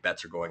of the big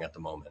bets are going at the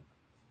moment.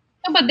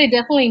 Yeah, but they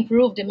definitely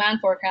improve demand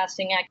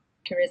forecasting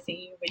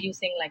accuracy,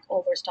 reducing like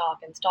overstock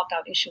and stock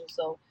out issues.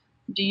 So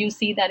do you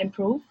see that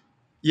improve?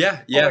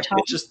 Yeah.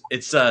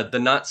 It's the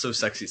not so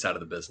sexy side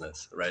of the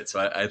business, right? So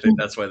I think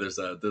that's why there's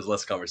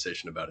less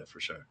conversation about it for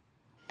sure.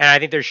 And I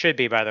think there should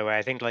be, by the way.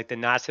 I think like the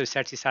not so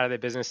sexy side of the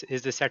business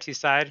is the sexy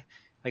side.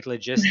 Like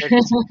logistics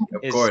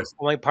is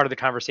only part of the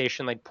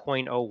conversation, like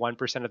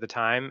 0.01% of the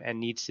time, and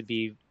needs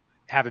to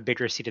have a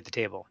bigger seat at the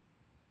table.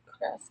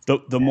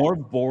 The more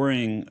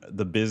boring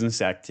the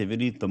business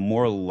activity, the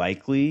more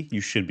likely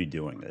you should be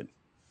doing it.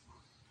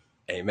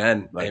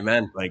 Amen.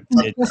 Amen. Like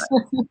it's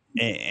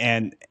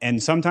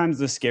and sometimes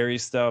the scary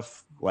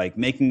stuff, like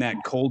making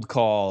that cold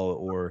call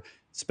or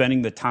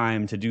spending the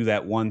time to do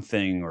that one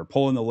thing or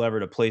pulling the lever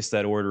to place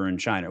that order in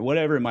China,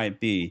 whatever it might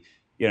be.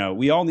 You know,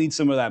 we all need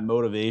some of that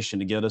motivation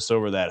to get us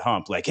over that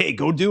hump. Like, hey,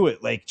 go do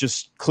it. Like,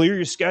 just clear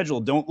your schedule.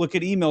 Don't look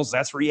at emails.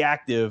 That's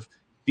reactive.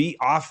 Be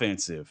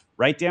offensive.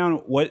 Write down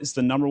what is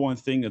the number one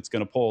thing that's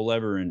going to pull a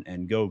lever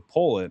and go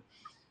pull it.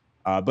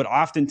 But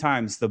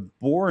oftentimes the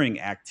boring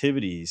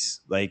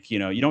activities, like, you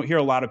know, you don't hear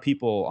a lot of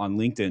people on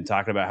LinkedIn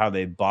talking about how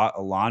they bought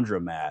a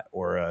laundromat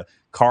or a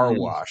car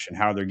wash and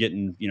how they're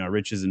getting, you know,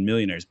 riches and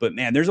millionaires. But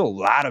man, there's a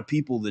lot of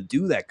people that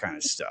do that kind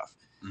of stuff.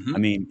 I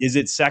mean, is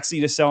it sexy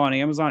to sell on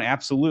Amazon?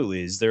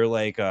 Absolutely. Is there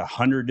like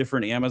 100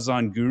 different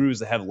Amazon gurus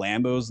that have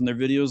Lambos in their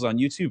videos on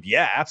YouTube?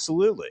 Yeah,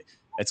 absolutely.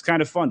 It's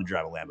kind of fun to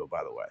drive a Lambo,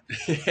 by the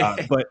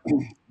way.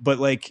 But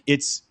like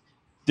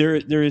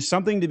there is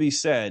something to be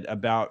said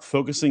about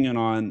focusing in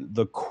on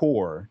the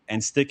core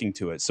and sticking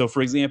to it. So,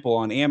 for example,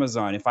 on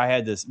Amazon, if I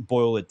had to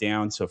boil it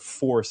down to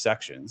 4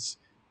 sections,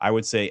 I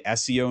would say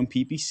SEO and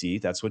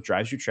PPC. That's what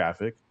drives your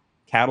traffic.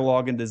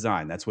 Catalog and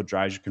design, that's what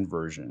drives your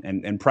conversion.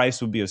 And price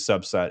would be a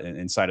subset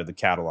inside of the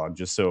catalog,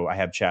 just so I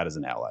have Chad as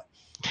an ally.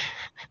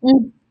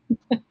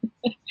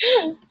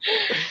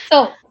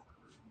 So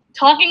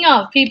talking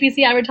of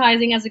PPC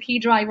advertising as a key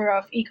driver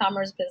of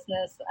e-commerce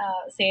business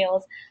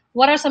sales,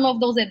 what are some of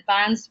those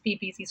advanced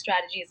PPC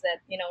strategies that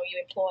you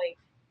employ,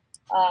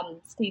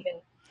 Stephen,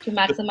 to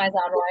maximize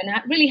ROI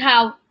and really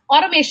how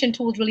automation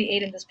tools really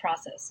aid in this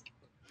process?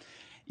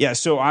 Yeah,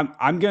 so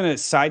I'm going to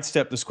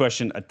sidestep this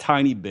question a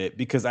tiny bit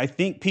because I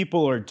think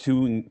people are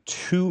doing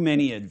too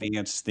many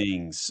advanced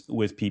things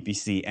with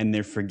PPC and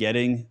they're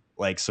forgetting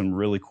like some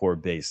really core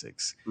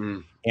basics.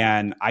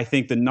 And I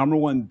think the number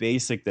one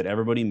basic that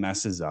everybody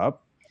messes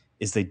up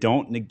is they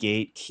don't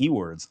negate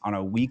keywords on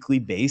a weekly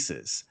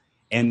basis.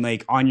 And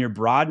like on your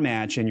broad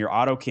match and your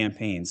auto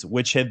campaigns,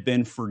 which have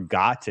been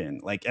forgotten,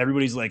 like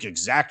everybody's like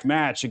exact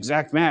match,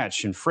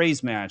 and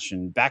phrase match,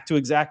 and back to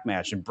exact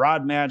match, and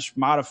broad match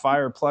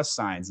modifier plus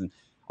signs, and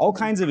all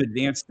kinds of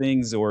advanced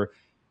things, or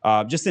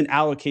just an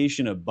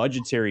allocation of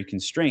budgetary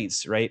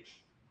constraints, right?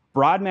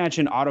 Broad match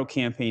and auto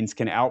campaigns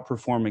can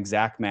outperform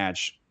exact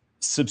match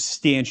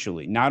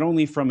substantially, not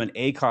only from an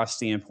ACoS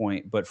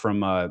standpoint, but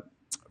from a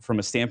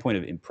standpoint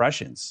of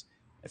impressions,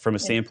 from a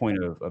standpoint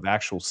of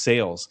actual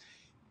sales.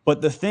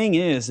 But the thing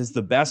is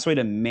the best way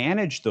to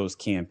manage those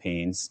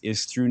campaigns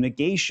is through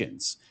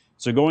negations.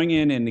 So going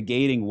in and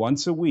negating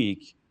once a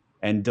week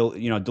and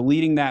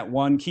deleting that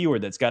one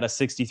keyword that's got a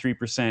 63%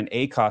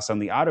 ACoS on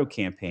the auto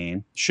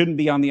campaign shouldn't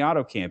be on the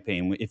auto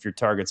campaign if your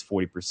target's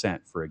 40%,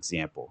 for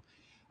example.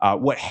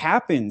 What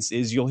happens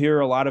is you'll hear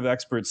a lot of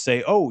experts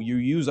say, oh, you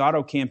use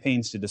auto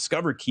campaigns to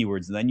discover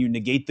keywords, and then you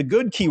negate the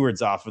good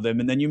keywords off of them,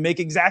 and then you make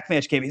exact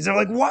match campaigns. They're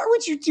like, why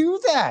would you do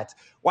that?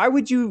 Why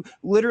would you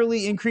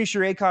literally increase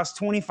your ACoS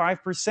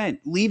 25%?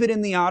 Leave it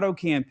in the auto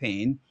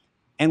campaign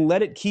and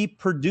let it keep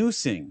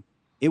producing.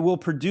 It will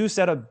produce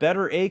at a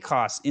better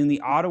ACoS in the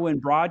auto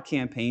and broad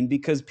campaign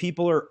because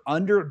people are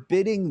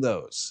underbidding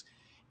those.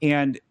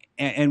 And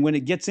when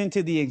it gets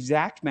into the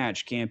exact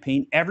match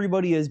campaign,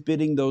 everybody is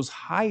bidding those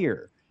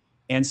higher.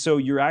 And so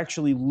you're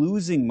actually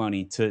losing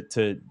money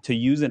to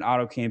use an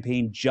auto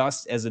campaign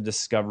just as a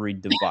discovery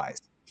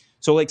device.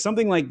 So like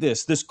something like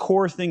this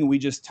core thing we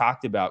just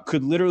talked about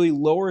could literally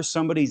lower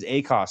somebody's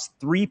ACoS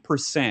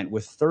 3%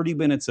 with 30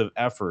 minutes of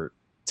effort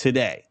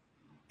today,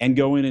 and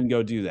go in and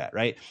go do that,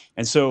 right?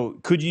 And so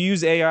could you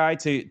use AI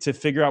to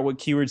figure out what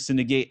keywords to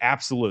negate?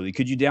 Absolutely.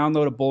 Could you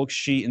download a bulk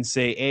sheet and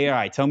say,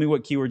 AI, tell me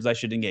what keywords I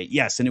should negate?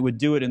 Yes, and it would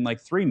do it in like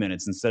 3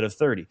 minutes instead of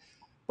 30.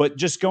 But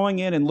just going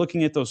in and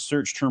looking at those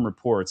search term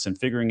reports and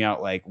figuring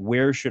out like,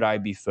 where should I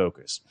be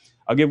focused?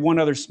 I'll give one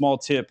other small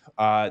tip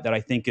that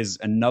I think is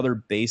another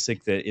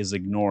basic that is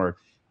ignored.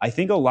 I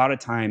think a lot of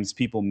times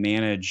people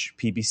manage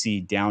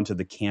PPC down to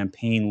the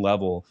campaign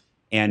level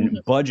and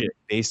budget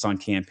based on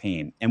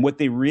campaign. And what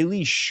they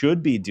really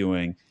should be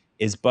doing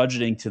is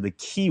budgeting to the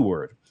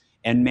keyword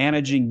and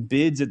managing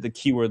bids at the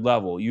keyword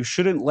level. You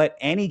shouldn't let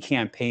any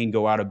campaign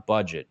go out of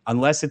budget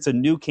unless it's a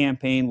new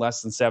campaign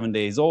less than 7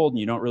 days old and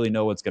you don't really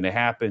know what's going to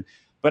happen.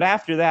 But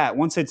after that,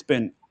 once it's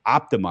been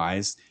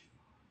optimized,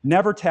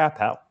 never tap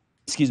out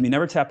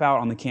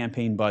on the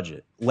campaign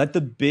budget. Let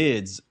the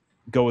bids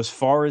go as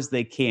far as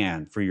they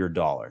can for your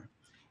dollar,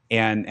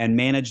 and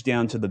manage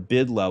down to the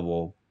bid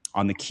level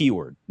on the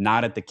keyword,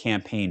 not at the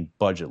campaign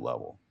budget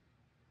level.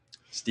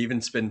 Steven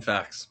spin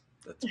facts.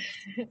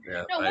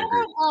 Yeah, no, I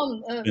agree.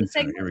 what about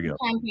segment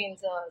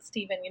campaigns,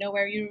 Steven?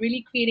 Where you're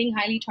really creating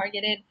highly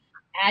targeted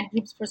ad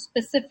groups for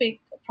specific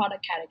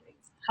product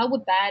categories. How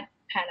would that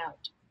pan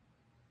out?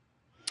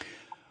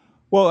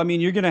 Well, I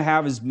mean, you're going to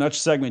have as much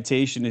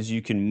segmentation as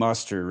you can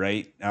muster,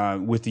 right?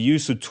 With the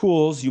use of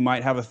tools, you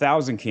might have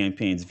 1,000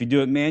 campaigns. If you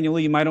do it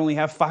manually, you might only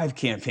have 5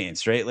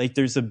 campaigns, right? Like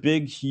there's a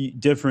big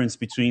difference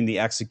between the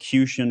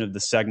execution of the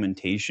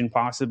segmentation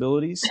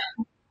possibilities.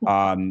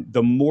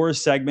 The more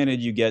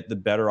segmented you get, the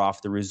better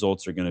off the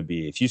results are going to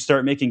be. If you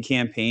start making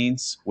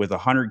campaigns with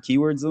 100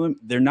 keywords in them,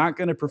 they're not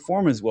going to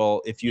perform as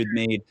well if you had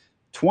made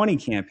 20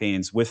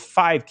 campaigns with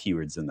 5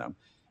 keywords in them.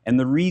 And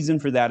the reason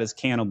for that is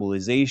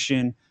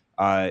cannibalization.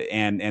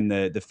 And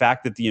the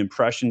fact that the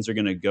impressions are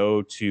going to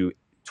go to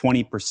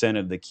 20%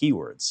 of the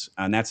keywords,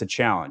 and that's a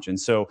challenge. And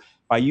so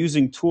by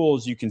using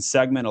tools, you can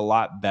segment a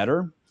lot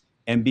better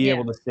and be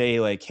able to say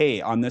like,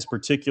 hey, on this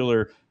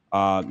particular,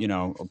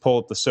 I'll pull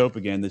up the soap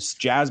again, this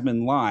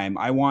jasmine lime,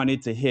 I want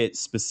it to hit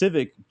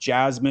specific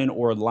jasmine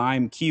or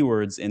lime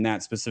keywords in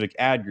that specific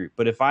ad group.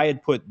 But if I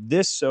had put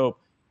this soap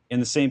in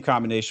the same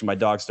combination, my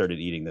dog started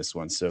eating this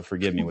one, so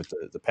forgive me with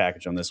the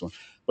package on this one.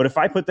 But if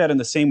I put that in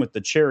the same with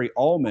the cherry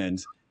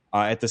almond,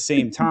 at the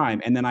same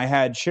time, and then I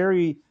had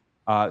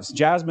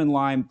jasmine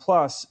lime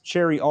plus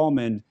cherry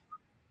almond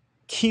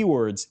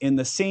keywords in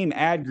the same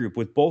ad group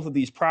with both of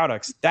these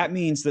products, that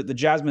means that the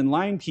jasmine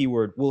lime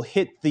keyword will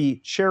hit the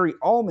cherry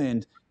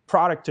almond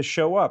product to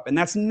show up. And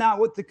that's not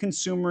what the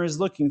consumer is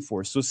looking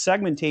for. So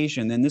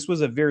segmentation, and this was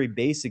a very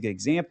basic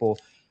example,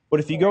 but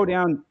if you go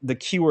down the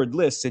keyword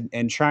list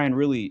and try and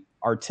really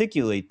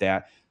articulate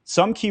that,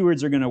 some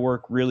keywords are going to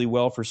work really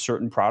well for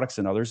certain products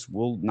and others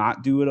will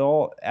not do it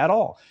at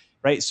all.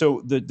 Right.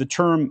 So the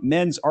term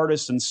men's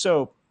artisan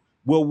soap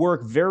will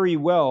work very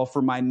well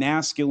for my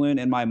masculine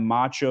and my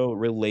macho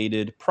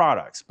related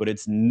products, but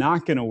it's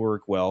not going to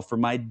work well for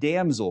my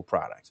damsel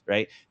product,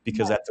 right?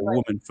 Because that's a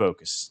woman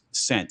focused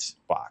scent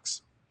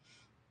box.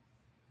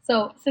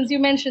 So since you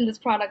mentioned this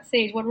product,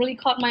 Sage, what really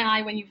caught my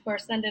eye when you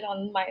first sent it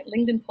on my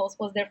LinkedIn post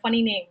was their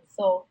funny names.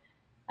 So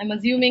I'm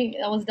assuming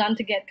it was done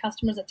to get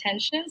customers'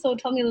 attention. So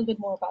tell me a little bit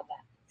more about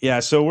that. Yeah,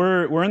 so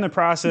we're in the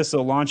process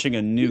of launching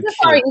a new kit.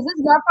 Sorry, is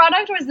this your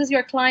product or is this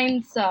your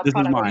client's This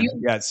product? is mine.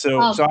 Yeah,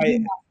 so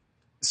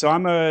So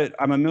I'm a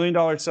 $1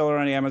 million seller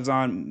on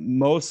Amazon,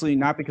 mostly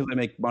not because I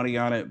make money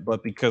on it,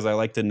 but because I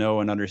like to know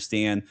and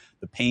understand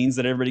the pains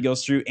that everybody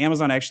goes through.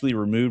 Amazon actually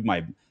removed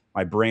my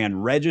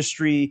brand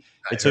registry.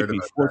 I It took heard me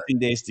about that. 14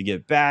 days to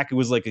get back. It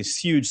was like this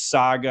huge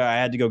saga. I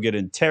had to go get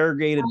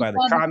interrogated I by the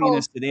saw the post.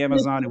 communists at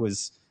Amazon. It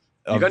was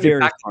You a got new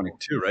very funny. packaging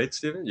too, right,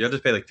 Steven? You have to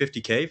pay like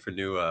 50K for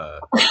new.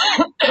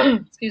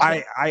 Excuse me.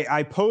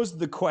 I posed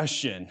the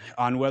question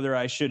on whether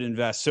I should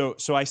invest.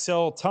 So I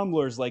sell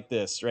tumblers like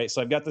this, right?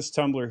 So I've got this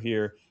tumbler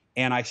here,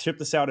 and I ship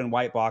this out in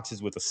white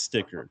boxes with a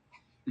sticker.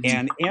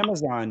 And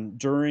Amazon,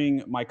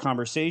 during my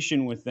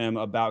conversation with them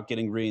about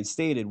getting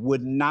reinstated,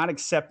 would not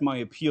accept my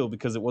appeal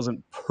because it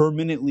wasn't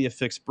permanently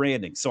affixed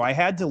branding. So I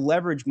had to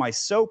leverage my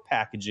soap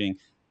packaging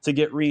to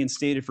get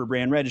reinstated for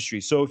brand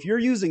registry. So if you're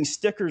using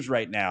stickers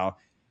right now,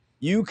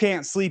 you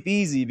can't sleep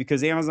easy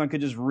because Amazon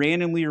could just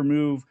randomly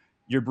remove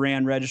your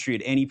brand registry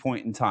at any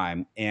point in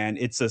time. And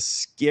it's a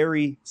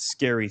scary,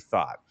 scary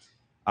thought.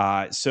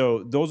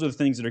 So those are the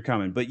things that are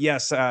coming. But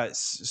yes,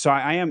 so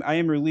I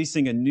am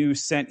releasing a new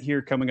scent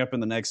here coming up in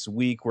the next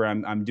week where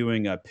I'm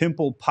doing a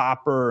pimple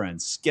popper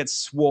and get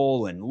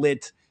swole and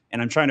lit,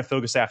 and I'm trying to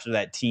focus after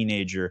that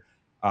teenager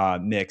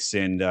mix,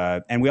 and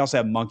we also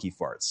have monkey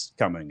farts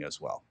coming as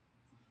well.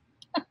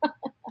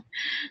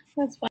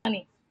 That's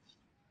funny.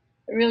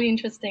 Really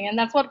interesting. And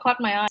that's what caught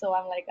my eye. So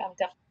I'm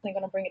definitely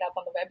going to bring it up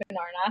on the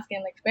webinar and ask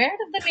him, where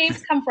did the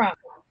names come from?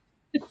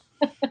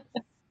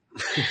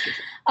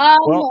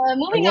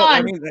 Moving on.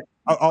 I mean,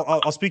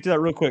 I'll speak to that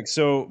real quick.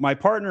 So my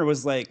partner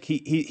was like,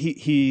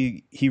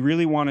 he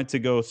really wanted to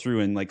go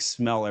through and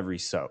smell every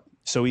soap.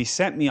 So he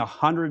sent me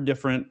 100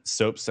 different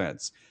soap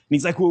scents. And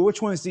he's like, well,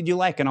 which ones did you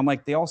like? And I'm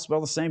like, they all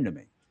smell the same to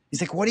me.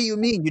 He's like, what do you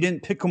mean? You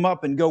didn't pick them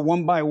up and go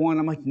one by one?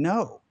 I'm like,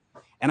 no.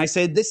 And I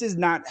said, this is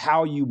not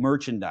how you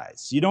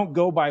merchandise. You don't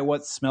go by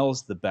what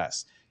smells the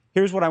best.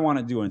 Here's what I want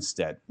to do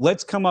instead.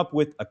 Let's come up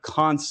with a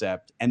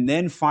concept and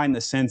then find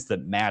the scents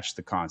that match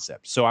the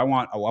concept. So I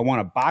want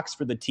a box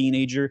for the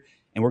teenager,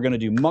 and we're going to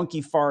do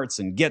monkey farts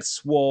and get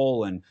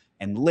swole and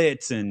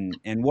lit and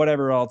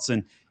whatever else.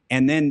 And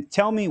then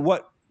tell me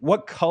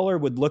what color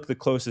would look the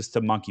closest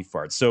to monkey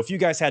farts. So if you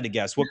guys had to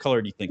guess, what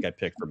color do you think I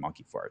picked for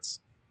monkey farts?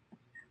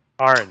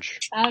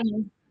 Orange.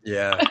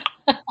 Yeah.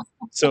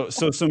 So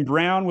some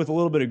brown with a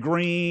little bit of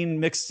green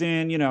mixed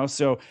in,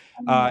 so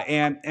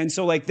and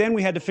so then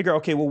we had to figure out,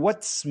 okay, well,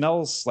 what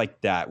smells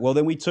like that? Well,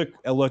 then we took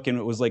a look, and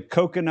it was like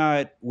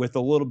coconut with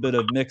a little bit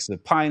of mix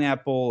of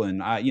pineapple,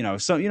 and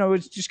so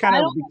it just kind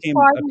of became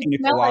a pina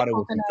colada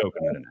with some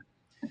coconut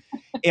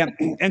in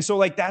it. And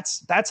so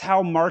that's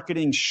how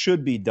marketing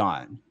should be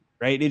done.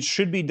 Right? It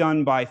should be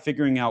done by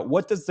figuring out,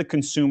 what does the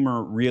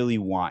consumer really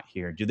want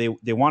here? Do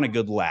they want a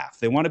good laugh?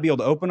 They want to be able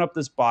to open up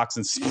this box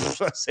and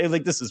say,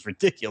 this is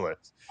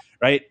ridiculous,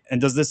 right?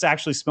 And does this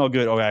actually smell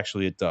good? Oh,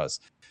 actually it does.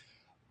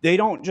 They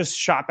don't just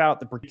shop out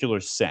the particular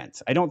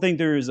scent. I don't think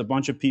there is a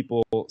bunch of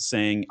people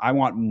saying, I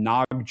want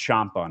Nag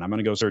Champa, and I'm going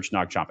to go search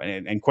Nag Champa.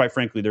 And quite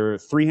frankly, there are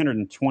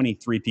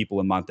 323 people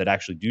a month that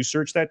actually do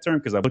search that term,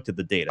 because I've looked at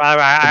the data. By the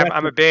way,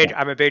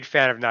 I'm a big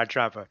fan of Nag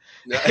Champa.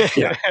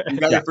 Yeah. You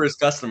got your first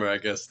customer, I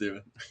guess,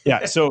 Steven.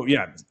 Yeah. So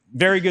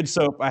very good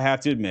soap, I have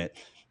to admit.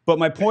 But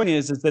my point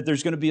is that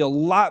there's going to be a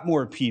lot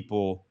more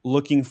people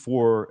looking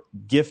for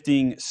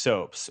gifting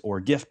soaps or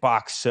gift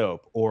box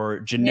soap or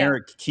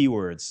generic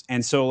keywords.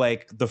 And so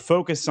the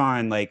focus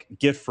on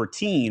gift for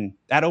teen,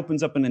 that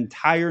opens up an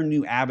entire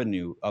new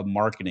avenue of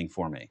marketing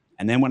for me.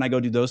 And then when I go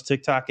do those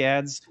TikTok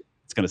ads,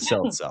 it's going to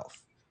sell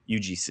itself.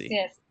 UGC.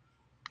 Yes.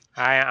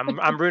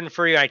 I'm rooting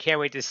for you. I can't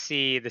wait to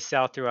see the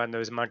sell through on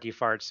those monkey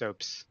fart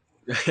soaps.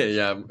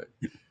 Yeah.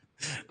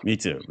 Me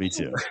too.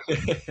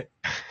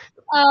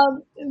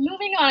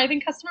 Moving on, I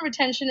think customer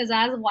retention is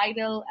as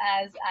vital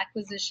as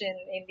acquisition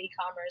in the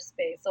e-commerce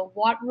space. So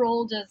what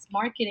role does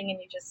marketing, and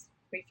you just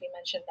briefly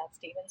mentioned that,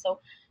 Stephen, so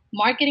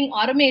marketing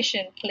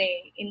automation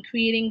play in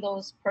creating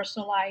those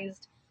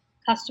personalized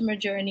customer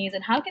journeys,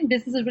 and how can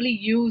businesses really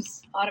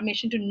use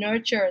automation to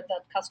nurture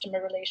that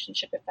customer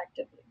relationship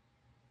effectively?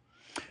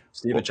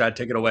 Stephen, Chad,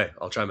 take it away.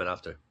 I'll chime in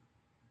after.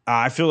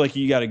 I feel like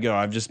you got to go.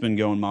 I've just been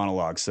going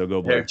monologues, so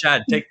go, Blair. Here,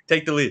 Chad,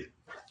 take the lead.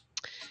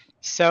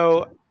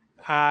 So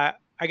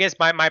I guess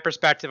my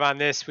perspective on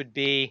this would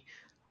be,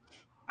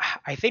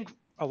 I think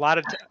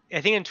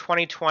in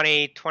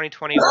 2020,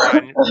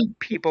 2021,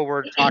 people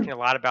were talking a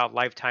lot about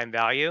lifetime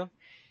value.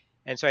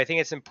 And so I think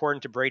it's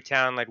important to break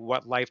down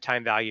what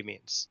lifetime value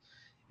means.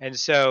 And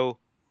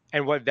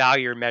what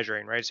value you're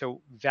measuring, right?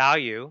 So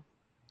value,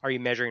 are you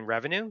measuring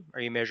revenue? Are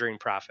you measuring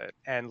profit?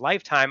 And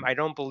lifetime,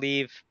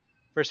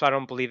 first of all, I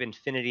don't believe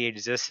infinity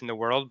exists in the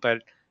world,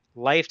 but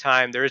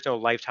lifetime, there is no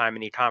lifetime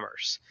in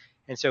e-commerce.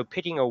 And so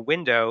picking a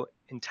window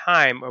in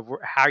time of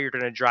how you're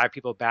going to drive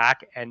people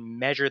back and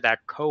measure that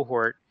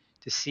cohort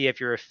to see if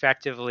you're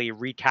effectively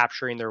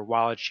recapturing their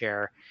wallet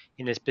share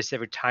in a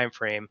specific time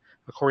frame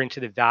according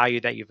to the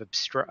value that you've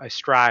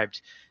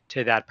ascribed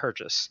to that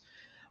purchase.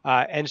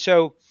 And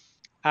so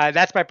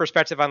that's my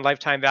perspective on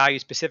lifetime value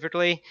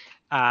specifically.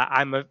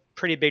 I'm a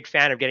pretty big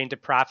fan of getting to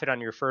profit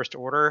on your first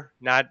order,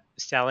 not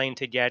selling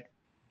to get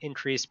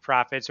increased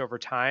profits over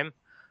time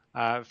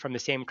from the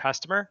same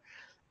customer,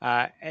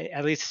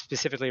 at least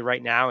specifically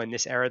right now in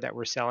this era that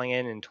we're selling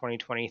in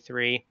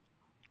 2023.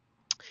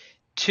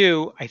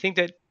 Two, I think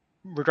that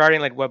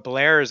regarding like what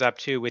Blair is up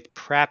to with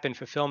prep and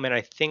fulfillment,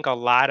 I think a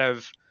lot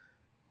of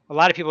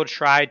people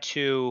try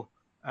to,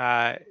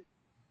 I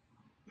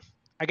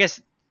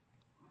guess,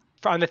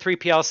 on the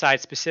 3PL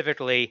side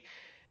specifically,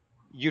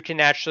 you can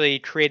actually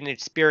create an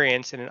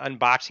experience and an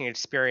unboxing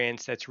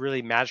experience that's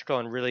really magical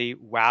and really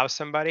wow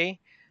somebody.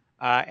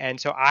 And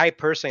so I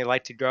personally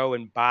like to go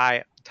and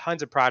buy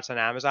tons of products on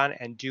Amazon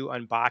and do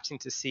unboxing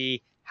to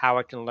see how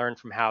I can learn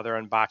from how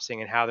they're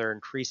unboxing and how they're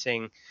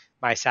increasing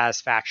my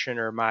satisfaction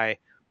or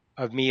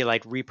of me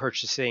like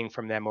repurchasing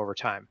from them over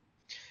time.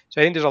 So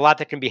I think there's a lot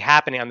that can be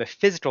happening on the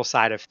physical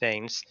side of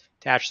things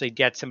to actually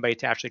get somebody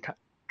to actually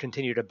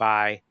continue to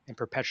buy and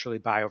perpetually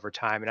buy over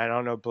time. And I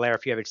don't know, Blair,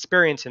 if you have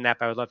experience in that,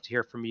 but I would love to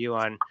hear from you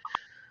on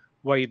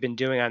what you've been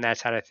doing on that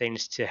side of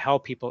things to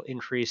help people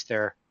increase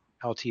their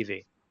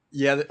LTV.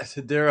 Yeah,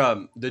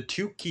 they're the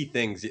two key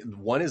things.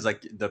 One is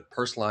like the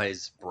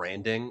personalized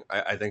branding.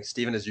 I think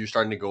Stephen, as you're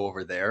starting to go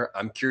over there,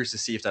 I'm curious to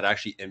see if that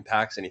actually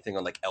impacts anything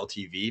on like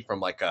LTV from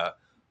like a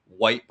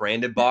white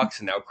branded box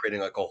and now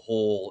creating like a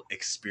whole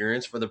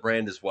experience for the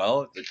brand as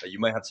well. You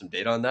might have some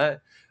data on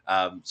that.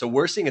 So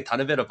we're seeing a ton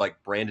of it of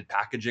like branded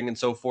packaging and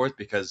so forth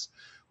because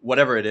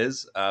whatever it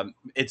is,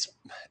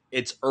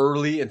 it's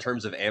early in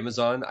terms of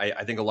Amazon.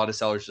 I think a lot of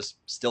sellers just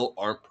still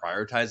aren't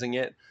prioritizing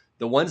it.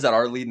 The ones that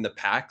are leading the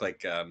pack,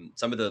 like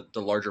some of the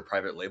larger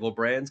private label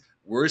brands,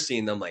 we're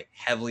seeing them like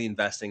heavily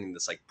investing in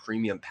this like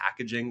premium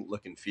packaging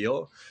look and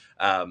feel.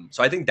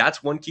 So I think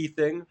that's one key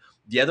thing.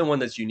 The other one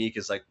that's unique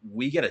is like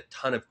we get a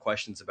ton of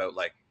questions about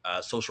like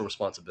social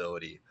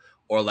responsibility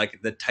or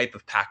like the type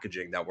of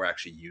packaging that we're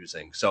actually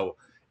using. So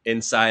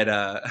inside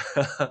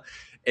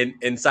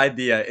inside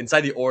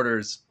the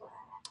orders,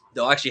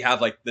 they'll actually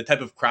have like the type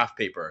of craft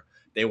paper.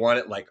 They want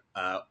it like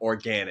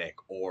organic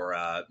or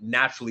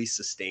naturally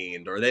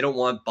sustained, or they don't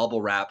want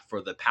bubble wrap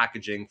for the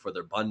packaging for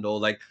their bundle.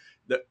 Like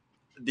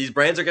these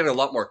brands are getting a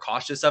lot more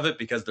cautious of it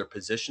because they're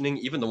positioning,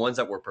 even the ones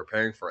that were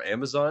preparing for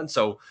Amazon.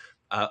 So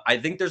I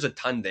think there's a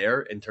ton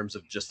there in terms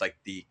of just like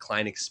the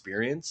client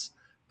experience.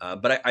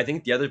 But I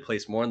think the other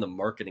place more on the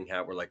marketing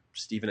hat where like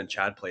Stephen and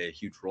Chad play a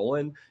huge role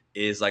in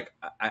is like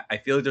I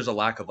feel like there's a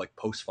lack of like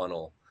post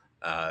funnel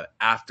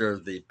after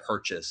the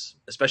purchase,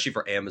 especially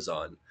for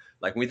Amazon.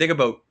 Like when we think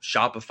about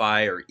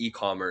Shopify or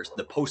e-commerce,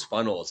 the post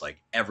funnel is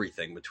like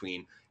everything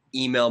between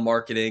email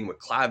marketing with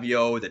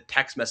Klaviyo, the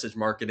text message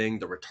marketing,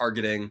 the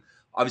retargeting.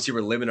 Obviously,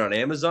 we're limited on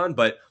Amazon,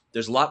 but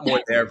there's a lot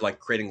more there of like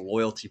creating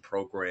loyalty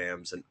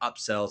programs and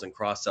upsells and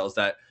cross sells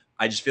that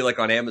I just feel like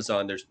on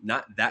Amazon, there's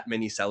not that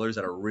many sellers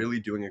that are really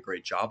doing a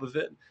great job of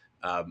it.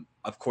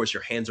 Of course,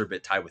 your hands are a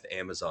bit tied with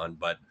Amazon,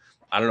 but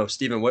I don't know,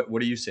 Stephen, what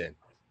are you seeing?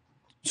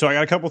 So I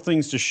got a couple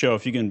things to show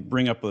if you can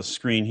bring up the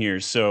screen here.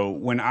 So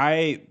when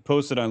I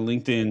posted on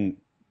LinkedIn,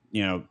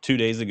 2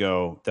 days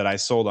ago that I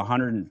sold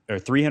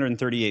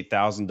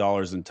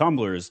 $338,000 in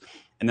tumblers,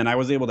 and then I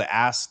was able to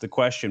ask the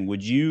question,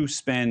 would you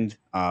spend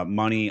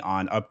money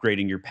on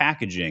upgrading your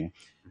packaging?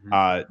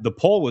 Mm-hmm. The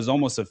poll was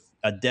almost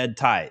a dead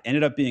tie. It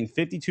ended up being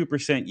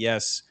 52%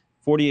 yes,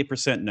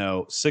 48%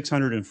 no,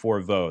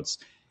 604 votes.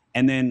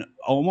 And then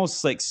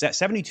almost like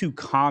 72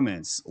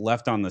 comments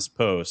left on this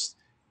post.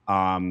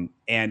 And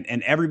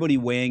everybody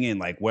weighing in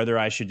like whether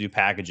I should do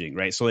packaging,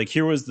 right? So like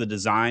here was the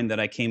design that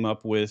I came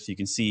up with. You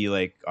can see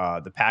like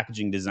the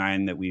packaging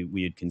design that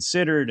we had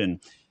considered, and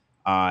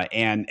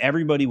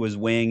everybody was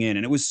weighing in,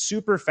 and it was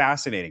super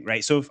fascinating,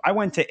 right? So if I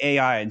went to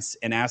AI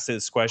and asked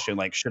this question,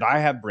 like, should I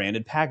have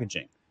branded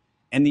packaging?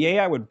 And the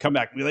AI would come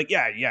back and be like,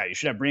 yeah, you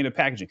should have branded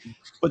packaging.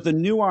 But the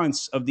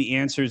nuance of the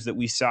answers that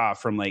we saw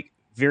from like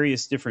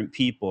various different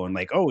people, and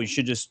like, oh, you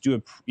should just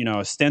do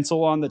a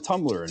stencil on the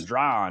tumbler and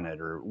draw on it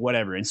or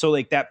whatever. And so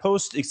like that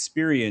post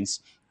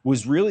experience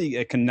was really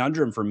a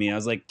conundrum for me. I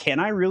was like,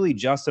 can I really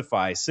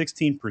justify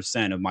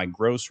 16% of my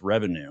gross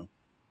revenue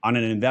on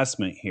an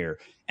investment here?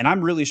 And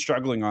I'm really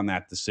struggling on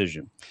that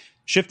decision.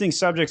 Shifting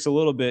subjects a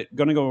little bit,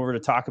 going to go over to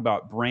talk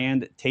about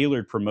brand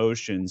tailored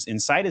promotions.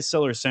 Inside of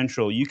Seller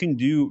Central, you can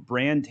do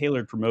brand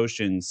tailored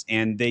promotions,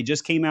 and they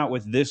just came out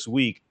with this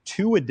week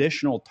 2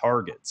 additional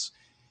targets.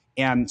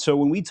 And so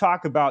when we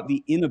talk about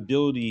the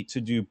inability to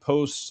do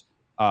post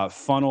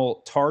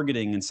funnel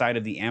targeting inside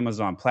of the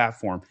Amazon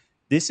platform,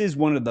 this is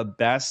one of the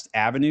best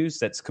avenues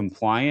that's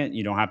compliant.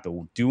 You don't have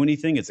to do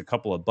anything. It's a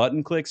couple of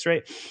button clicks,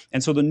 right?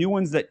 And so the new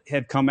ones that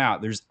have come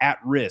out, there's at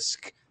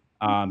risk,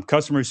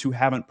 customers who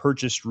haven't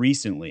purchased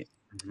recently.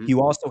 Mm-hmm.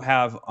 You also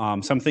have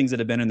some things that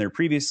have been in there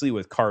previously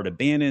with cart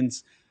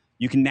abandons.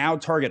 You can now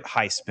target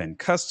high spend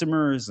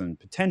customers and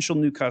potential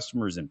new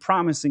customers and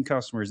promising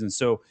customers. And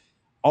so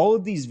all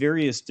of these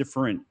various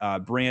different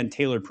brand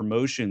tailored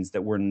promotions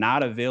that were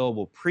not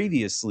available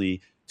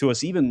previously to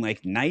us even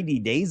like 90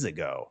 days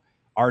ago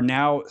are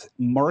now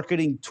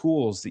marketing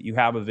tools that you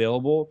have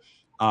available.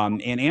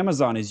 And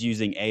Amazon is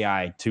using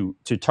AI to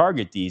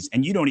target these,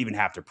 and you don't even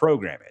have to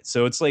program it.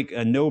 So it's like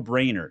a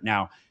no-brainer.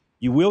 Now,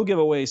 you will give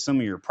away some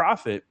of your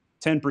profit,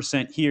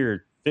 10%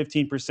 here,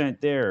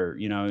 15% there,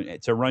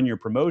 to run your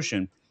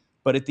promotion.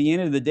 But at the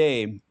end of the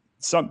day,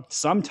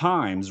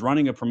 sometimes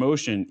running a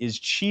promotion is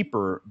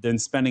cheaper than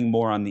spending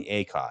more on the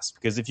ACoS,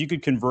 because if you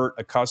could convert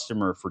a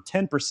customer for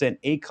 10%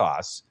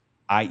 ACoS,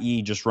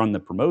 i.e. just run the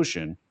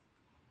promotion,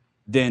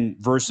 then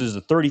versus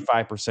a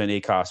 35%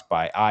 ACoS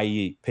by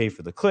i.e. pay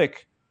for the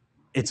click,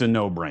 it's a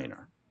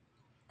no-brainer.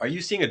 Are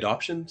you seeing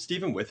adoption,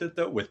 Stephen, with it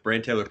though, with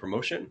brand tailored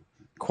promotion?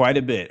 Quite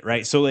a bit,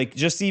 right? So like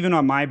just even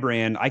on my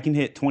brand, I can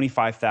hit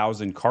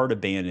 25,000 cart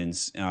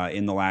abandons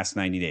in the last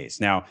 90 days.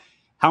 Now,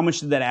 how much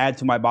did that add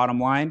to my bottom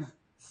line?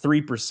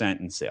 3%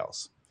 in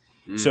sales.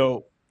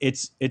 So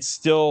it's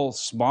still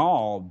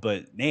small,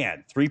 but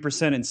man,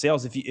 3% in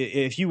sales.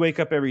 If you wake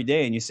up every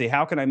day and you say,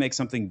 how can I make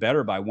something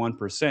better by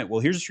 1%? Well,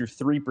 here's your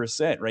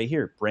 3% right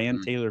here,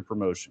 brand tailored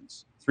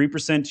promotions.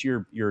 3%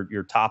 to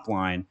your top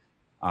line,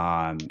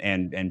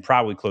 and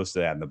probably close to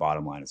that in the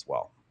bottom line as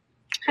well.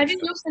 Have you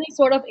used any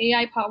sort of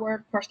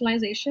AI-powered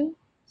personalization,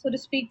 so to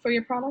speak, for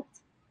your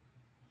products?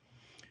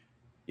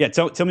 Yeah,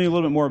 tell me a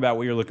little bit more about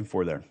what you're looking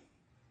for there.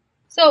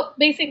 So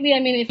basically, I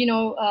mean,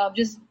 if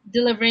just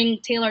delivering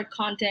tailored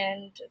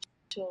content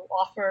to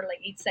offer like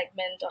each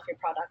segment of your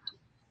product,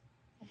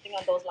 something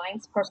on those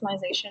lines,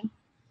 personalization.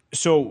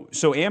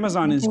 So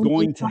Amazon is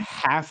going to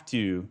have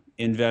to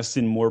invest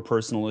in more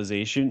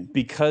personalization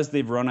because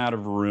they've run out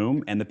of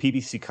room and the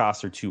PPC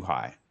costs are too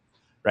high,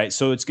 right?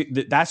 So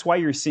that's why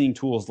you're seeing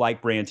tools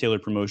like brand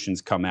tailored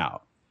promotions come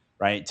out,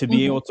 right? To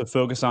be able to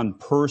focus on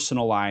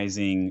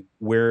personalizing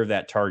where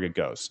that target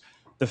goes.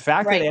 The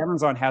fact that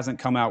Amazon hasn't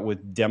come out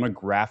with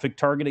demographic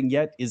targeting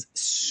yet is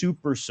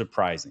super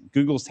surprising.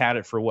 Google's had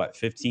it for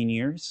 15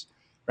 years,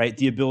 right?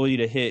 The ability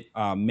to hit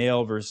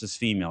male versus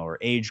female or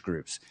age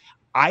groups.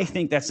 I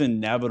think that's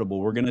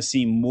inevitable. We're going to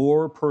see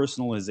more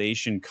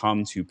personalization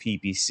come to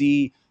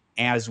PPC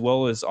as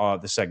well as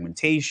the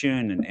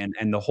segmentation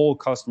and the whole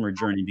customer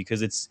journey,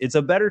 because it's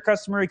a better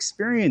customer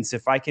experience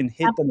if I can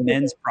hit the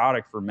men's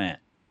product for men,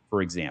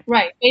 for example.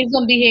 Right, based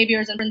on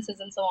behaviors and preferences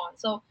and so on.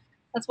 So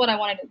that's what I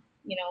wanted to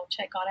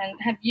check on. And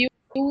have you,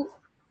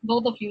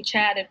 both of you,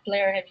 Chad and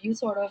Blair, have you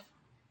sort of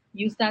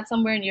used that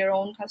somewhere in your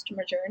own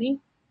customer journey?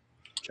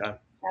 Chad,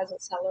 as a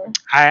seller?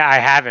 I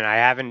haven't.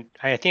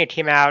 I think it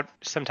came out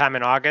sometime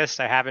in August.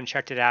 I haven't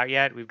checked it out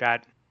yet. We've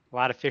got a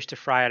lot of fish to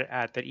fry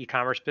at the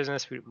e-commerce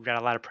business. We've got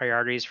a lot of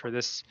priorities for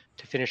this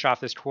to finish off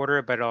this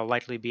quarter, but it'll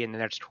likely be in the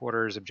next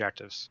quarter's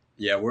objectives.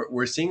 Yeah,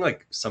 we're seeing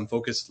like some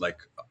focus like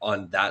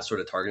on that sort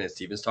of targeting that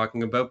Steven's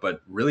talking about, but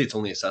really it's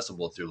only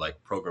accessible through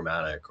like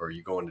programmatic, or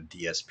you go into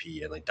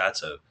DSP, and like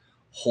that's a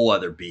whole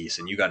other beast,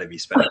 and you got to be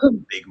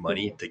spending big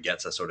money to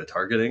get that sort of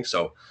targeting.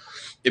 So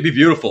it'd be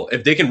beautiful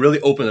if they can really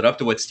open it up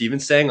to what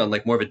Steven's saying on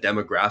like more of a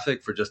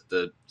demographic for just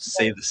the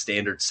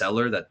standard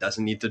seller that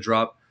doesn't need to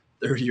drop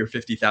 $30,000 or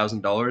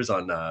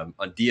 $50,000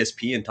 on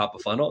DSP and top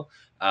of funnel.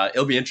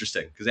 It'll be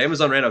interesting because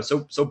Amazon right now is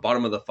so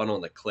bottom of the funnel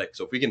in the click.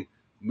 So if we can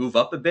move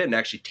up a bit and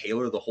actually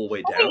tailor the whole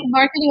way down,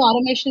 marketing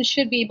automation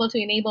should be able to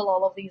enable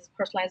all of these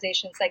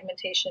personalization,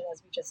 segmentation,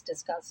 as we just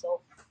discussed. So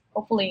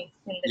hopefully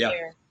in the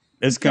near,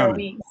 it's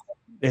coming.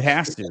 It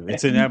has to.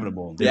 It's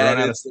inevitable. They run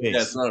out of space.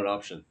 Yeah, it's not an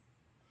option.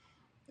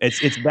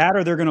 It's bad,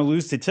 or they're going to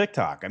lose to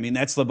TikTok. I mean,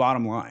 that's the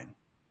bottom line.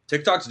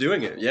 TikTok's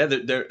doing it. Yeah,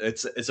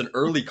 it's an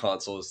early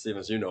console,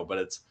 as you know, but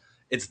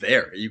it's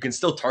there. You can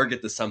still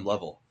target to some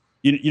level.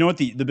 You know what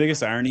the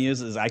biggest irony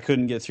is I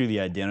couldn't get through the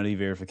identity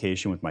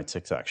verification with my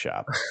TikTok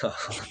shop.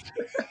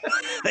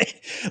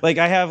 Like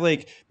I have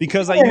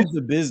because I use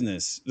the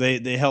business,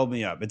 they held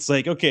me up. It's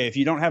like, okay, if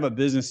you don't have a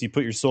business, you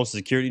put your social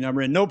security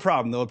number in, no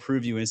problem. They'll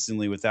approve you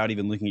instantly without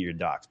even looking at your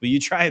docs. But you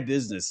try a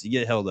business, you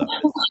get held up.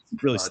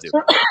 It's really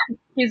stupid.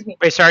 Excuse me.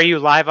 Wait, so are you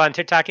live on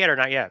TikTok yet or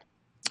not yet?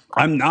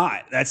 I'm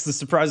not. That's the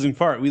surprising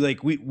part.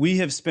 We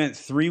have spent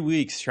 3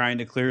 weeks trying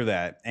to clear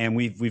that, and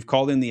we've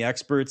called in the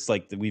experts.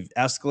 We've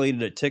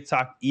escalated at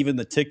TikTok. Even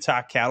the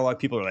TikTok catalog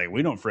people are like,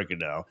 we don't freaking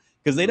know,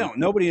 because they don't.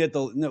 Nobody at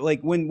the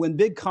when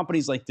big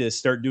companies like this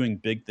start doing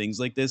big things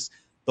like this,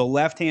 the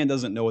left hand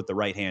doesn't know what the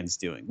right hand's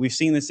doing. We've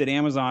seen this at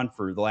Amazon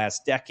for the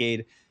last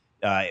decade.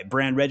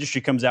 Brand registry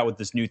comes out with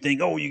this new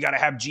thing. Oh, you got to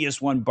have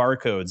GS1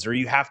 barcodes, or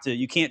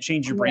you can't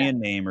change your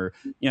brand name, or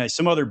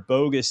some other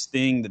bogus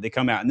thing that they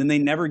come out, and then they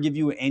never give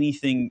you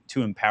anything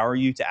to empower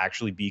you to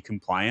actually be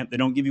compliant. They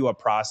don't give you a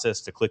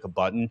process to click a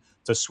button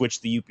to switch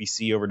the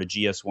UPC over to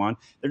GS1.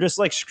 They're just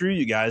like, screw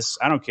you guys,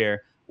 I don't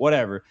care,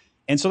 whatever.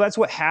 And so that's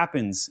what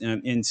happens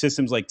in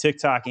systems like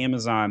TikTok,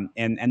 Amazon,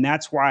 and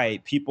that's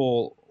why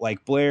people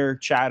like Blair,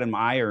 Chad, and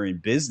I are in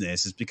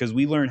business, is because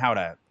we learn how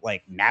to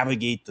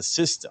navigate the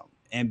system.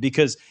 And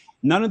because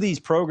none of these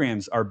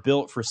programs are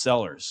built for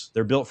sellers,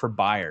 they're built for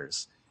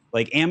buyers.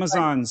 Like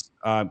Amazon's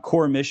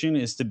core mission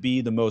is to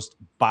be the most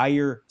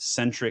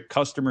buyer-centric,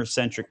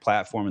 customer-centric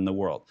platform in the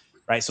world,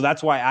 right? So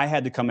that's why I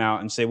had to come out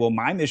and say, well,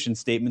 my mission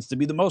statement is to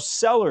be the most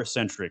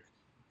seller-centric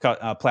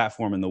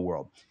platform in the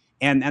world.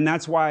 And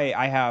that's why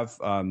I have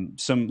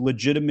some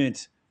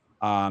legitimate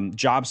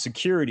job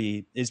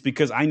security, is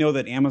because I know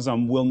that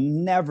Amazon will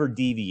never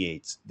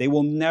deviate. They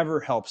will never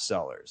help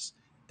sellers.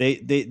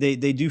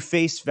 They do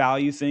face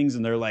value things,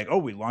 and they're like, oh,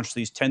 we launched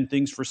these 10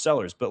 things for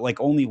sellers, but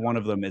like only one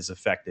of them is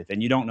effective,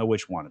 and you don't know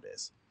which one it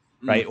is,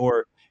 right?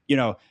 Or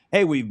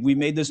hey, we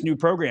made this new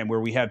program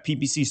where we have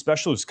PPC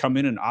specialists come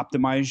in and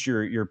optimize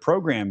your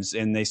programs,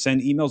 and they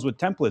send emails with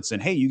templates,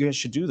 and hey, you guys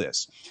should do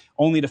this,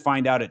 only to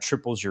find out it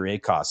triples your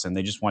ACOS, and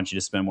they just want you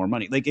to spend more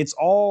money. Like, it's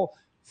all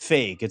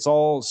fake, it's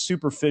all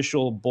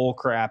superficial bull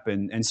crap,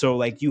 and so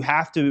like you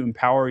have to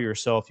empower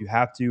yourself, you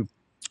have to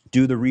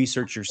do the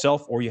research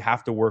yourself, or you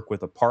have to work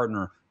with a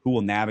partner who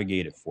will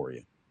navigate it for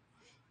you.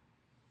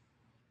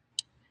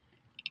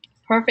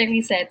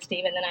 Perfectly said,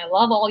 Stephen. And I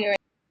love all your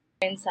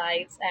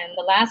insights. And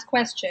the last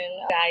question,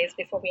 guys,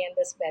 before we end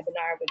this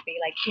webinar would be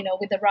like,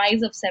 with the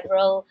rise of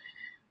several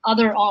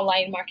other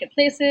online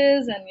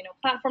marketplaces and,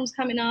 platforms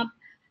coming up,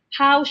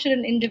 how should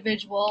an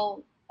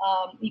individual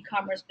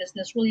e-commerce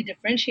business really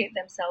differentiate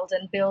themselves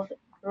and build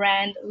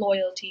brand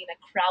loyalty in a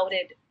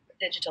crowded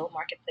digital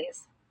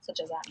marketplace such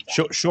as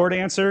Amazon? Short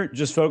answer,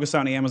 just focus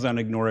on Amazon,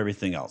 ignore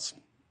everything else.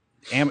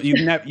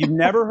 You've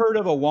never heard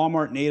of a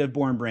Walmart native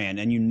born brand,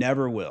 and you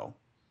never will.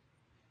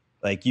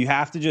 Like, you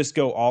have to just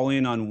go all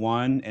in on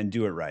one and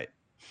do it right.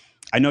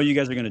 I know you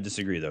guys are going to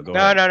disagree, though. Go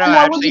ahead. No.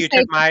 Actually,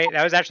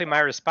 that was actually my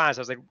response.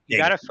 I was like, you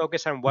got to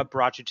focus on what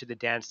brought you to the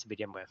dance to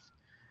begin with,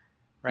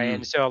 right?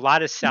 And so a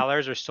lot of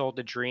sellers are sold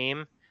the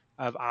dream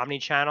of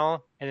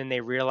omni-channel, and then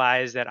they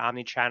realize that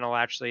omni-channel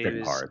actually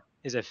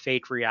is a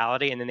fake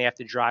reality, and then they have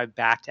to drive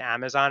back to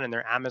Amazon, and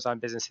their Amazon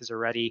business has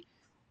already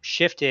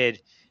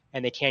shifted,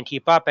 and they can't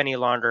keep up any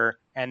longer,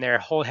 and they're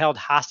held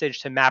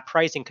hostage to MAP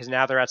pricing because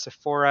now they're at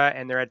Sephora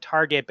and they're at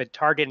Target, but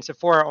Target and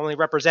Sephora only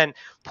represent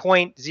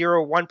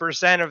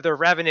 0.01% of their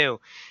revenue,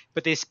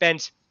 but they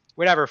spent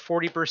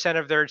 40%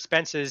 of their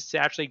expenses to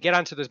actually get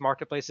onto those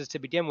marketplaces to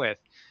begin with.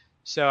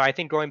 So I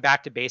think going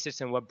back to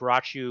basics and what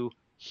brought you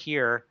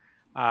here,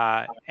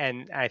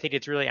 and I think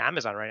it's really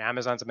Amazon, right?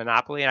 Amazon's a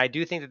monopoly. And I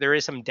do think that there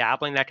is some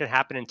dabbling that could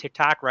happen in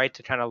TikTok, right?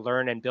 To kind of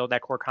learn and build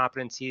that core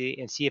competency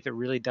and see if it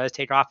really does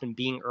take off in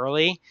being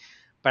early.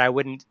 But I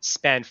wouldn't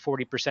spend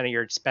 40% of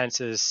your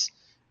expenses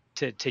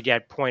to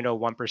get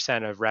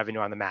 0.01% of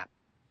revenue on the map.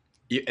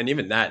 And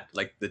even that,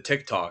 like the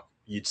TikTok,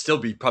 you'd still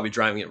be probably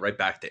driving it right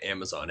back to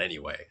Amazon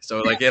anyway.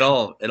 So like it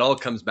all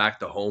comes back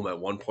to home at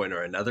one point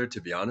or another, to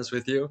be honest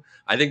with you.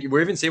 I think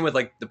we're even seeing with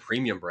like the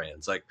premium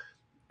brands, like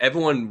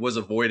everyone was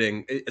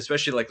avoiding,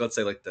 especially like, let's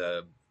say like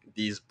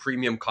these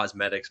premium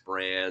cosmetics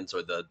brands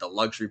or the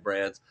luxury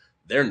brands,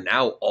 they're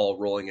now all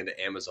rolling into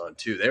Amazon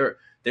too.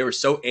 They were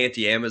so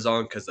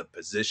anti-Amazon because of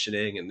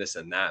positioning and this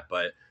and that.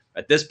 But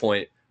at this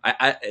point,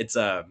 it's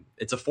a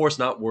force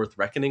not worth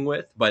reckoning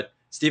with. But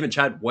Steve and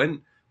Chad,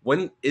 when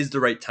is the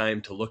right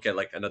time to look at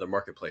like another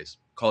marketplace?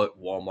 Call it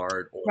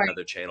Walmart or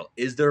another channel.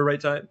 Is there a right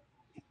time?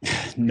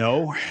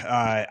 No,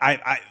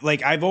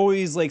 I've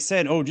always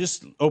said,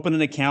 just open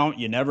an account.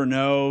 You never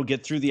know.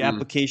 Get through the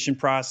application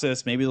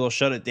process. Maybe they'll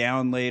shut it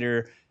down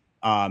later.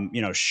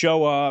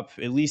 Show up,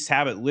 at least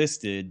have it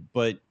listed.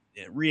 But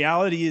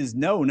reality is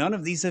no, none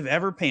of these have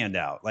ever panned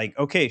out. Like,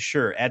 okay,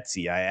 sure,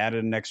 Etsy, I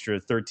added an extra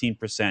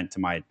 13% to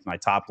my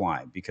top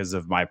line because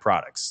of my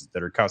products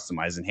that are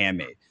customized and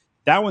handmade.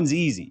 That one's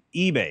easy.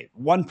 eBay,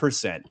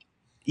 1%.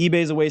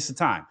 eBay's a waste of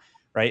time,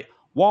 right?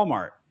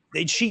 Walmart,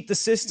 they cheat the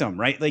system,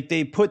 right? Like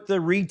they put the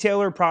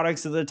retailer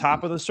products at the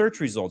top of the search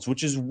results,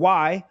 which is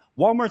why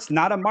Walmart's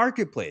not a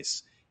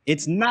marketplace.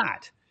 It's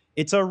not.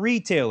 It's a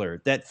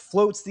retailer that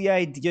floats the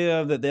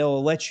idea that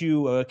they'll let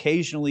you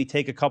occasionally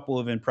take a couple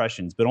of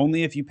impressions, but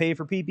only if you pay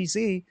for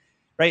PPC,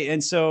 right?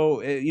 And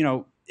so,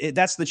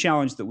 that's the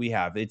challenge that we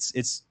have.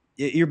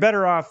 You're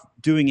better off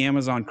doing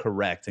Amazon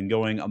correct and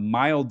going a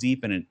mile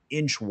deep and an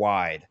inch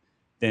wide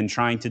than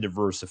trying to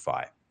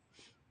diversify.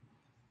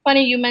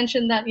 Funny you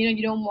mentioned that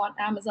you don't want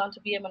Amazon to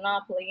be a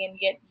monopoly, and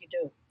yet you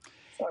do.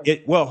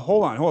 Sorry. Well,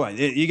 hold on.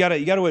 You got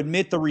to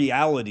admit the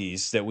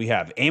realities that we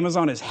have.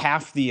 Amazon is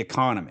half the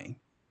economy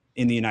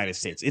in the United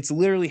States. It's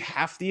literally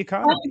half the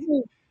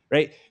economy,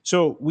 right?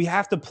 So we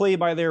have to play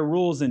by their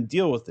rules and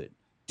deal with it.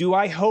 Do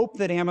I hope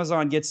that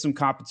Amazon gets some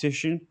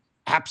competition?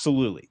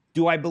 Absolutely.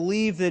 Do I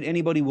believe that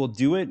anybody will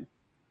do it?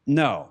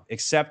 No,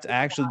 except I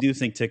actually do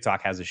think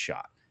TikTok has a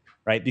shot.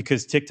 Right?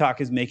 Because TikTok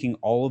is making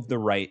all of the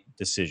right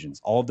decisions,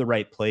 all of the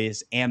right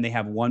plays, and they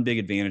have one big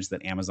advantage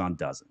that Amazon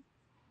doesn't.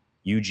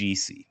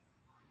 UGC.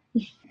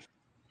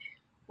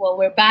 Well,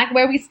 we're back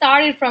where we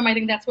started from. I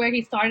think that's where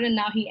he started, and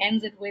now he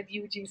ends it with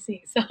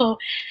UGC. So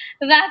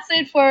that's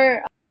it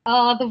for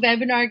the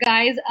webinar,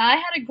 guys. I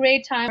had a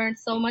great time. I learned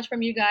so much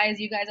from you guys.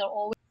 You guys are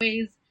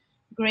always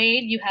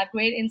great. You have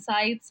great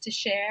insights to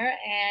share,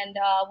 and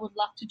would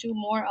love to do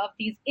more of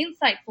these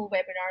insightful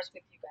webinars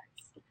with you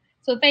guys.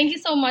 So thank you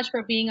so much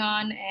for being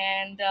on,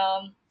 and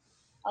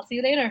I'll see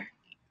you later.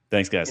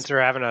 Thanks, guys. Thanks for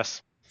having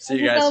us. See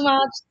you guys. Thank you so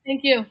much.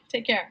 Thank you.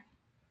 Take care.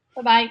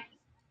 Bye-bye.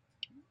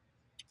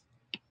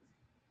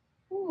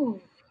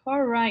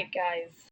 All right, guys.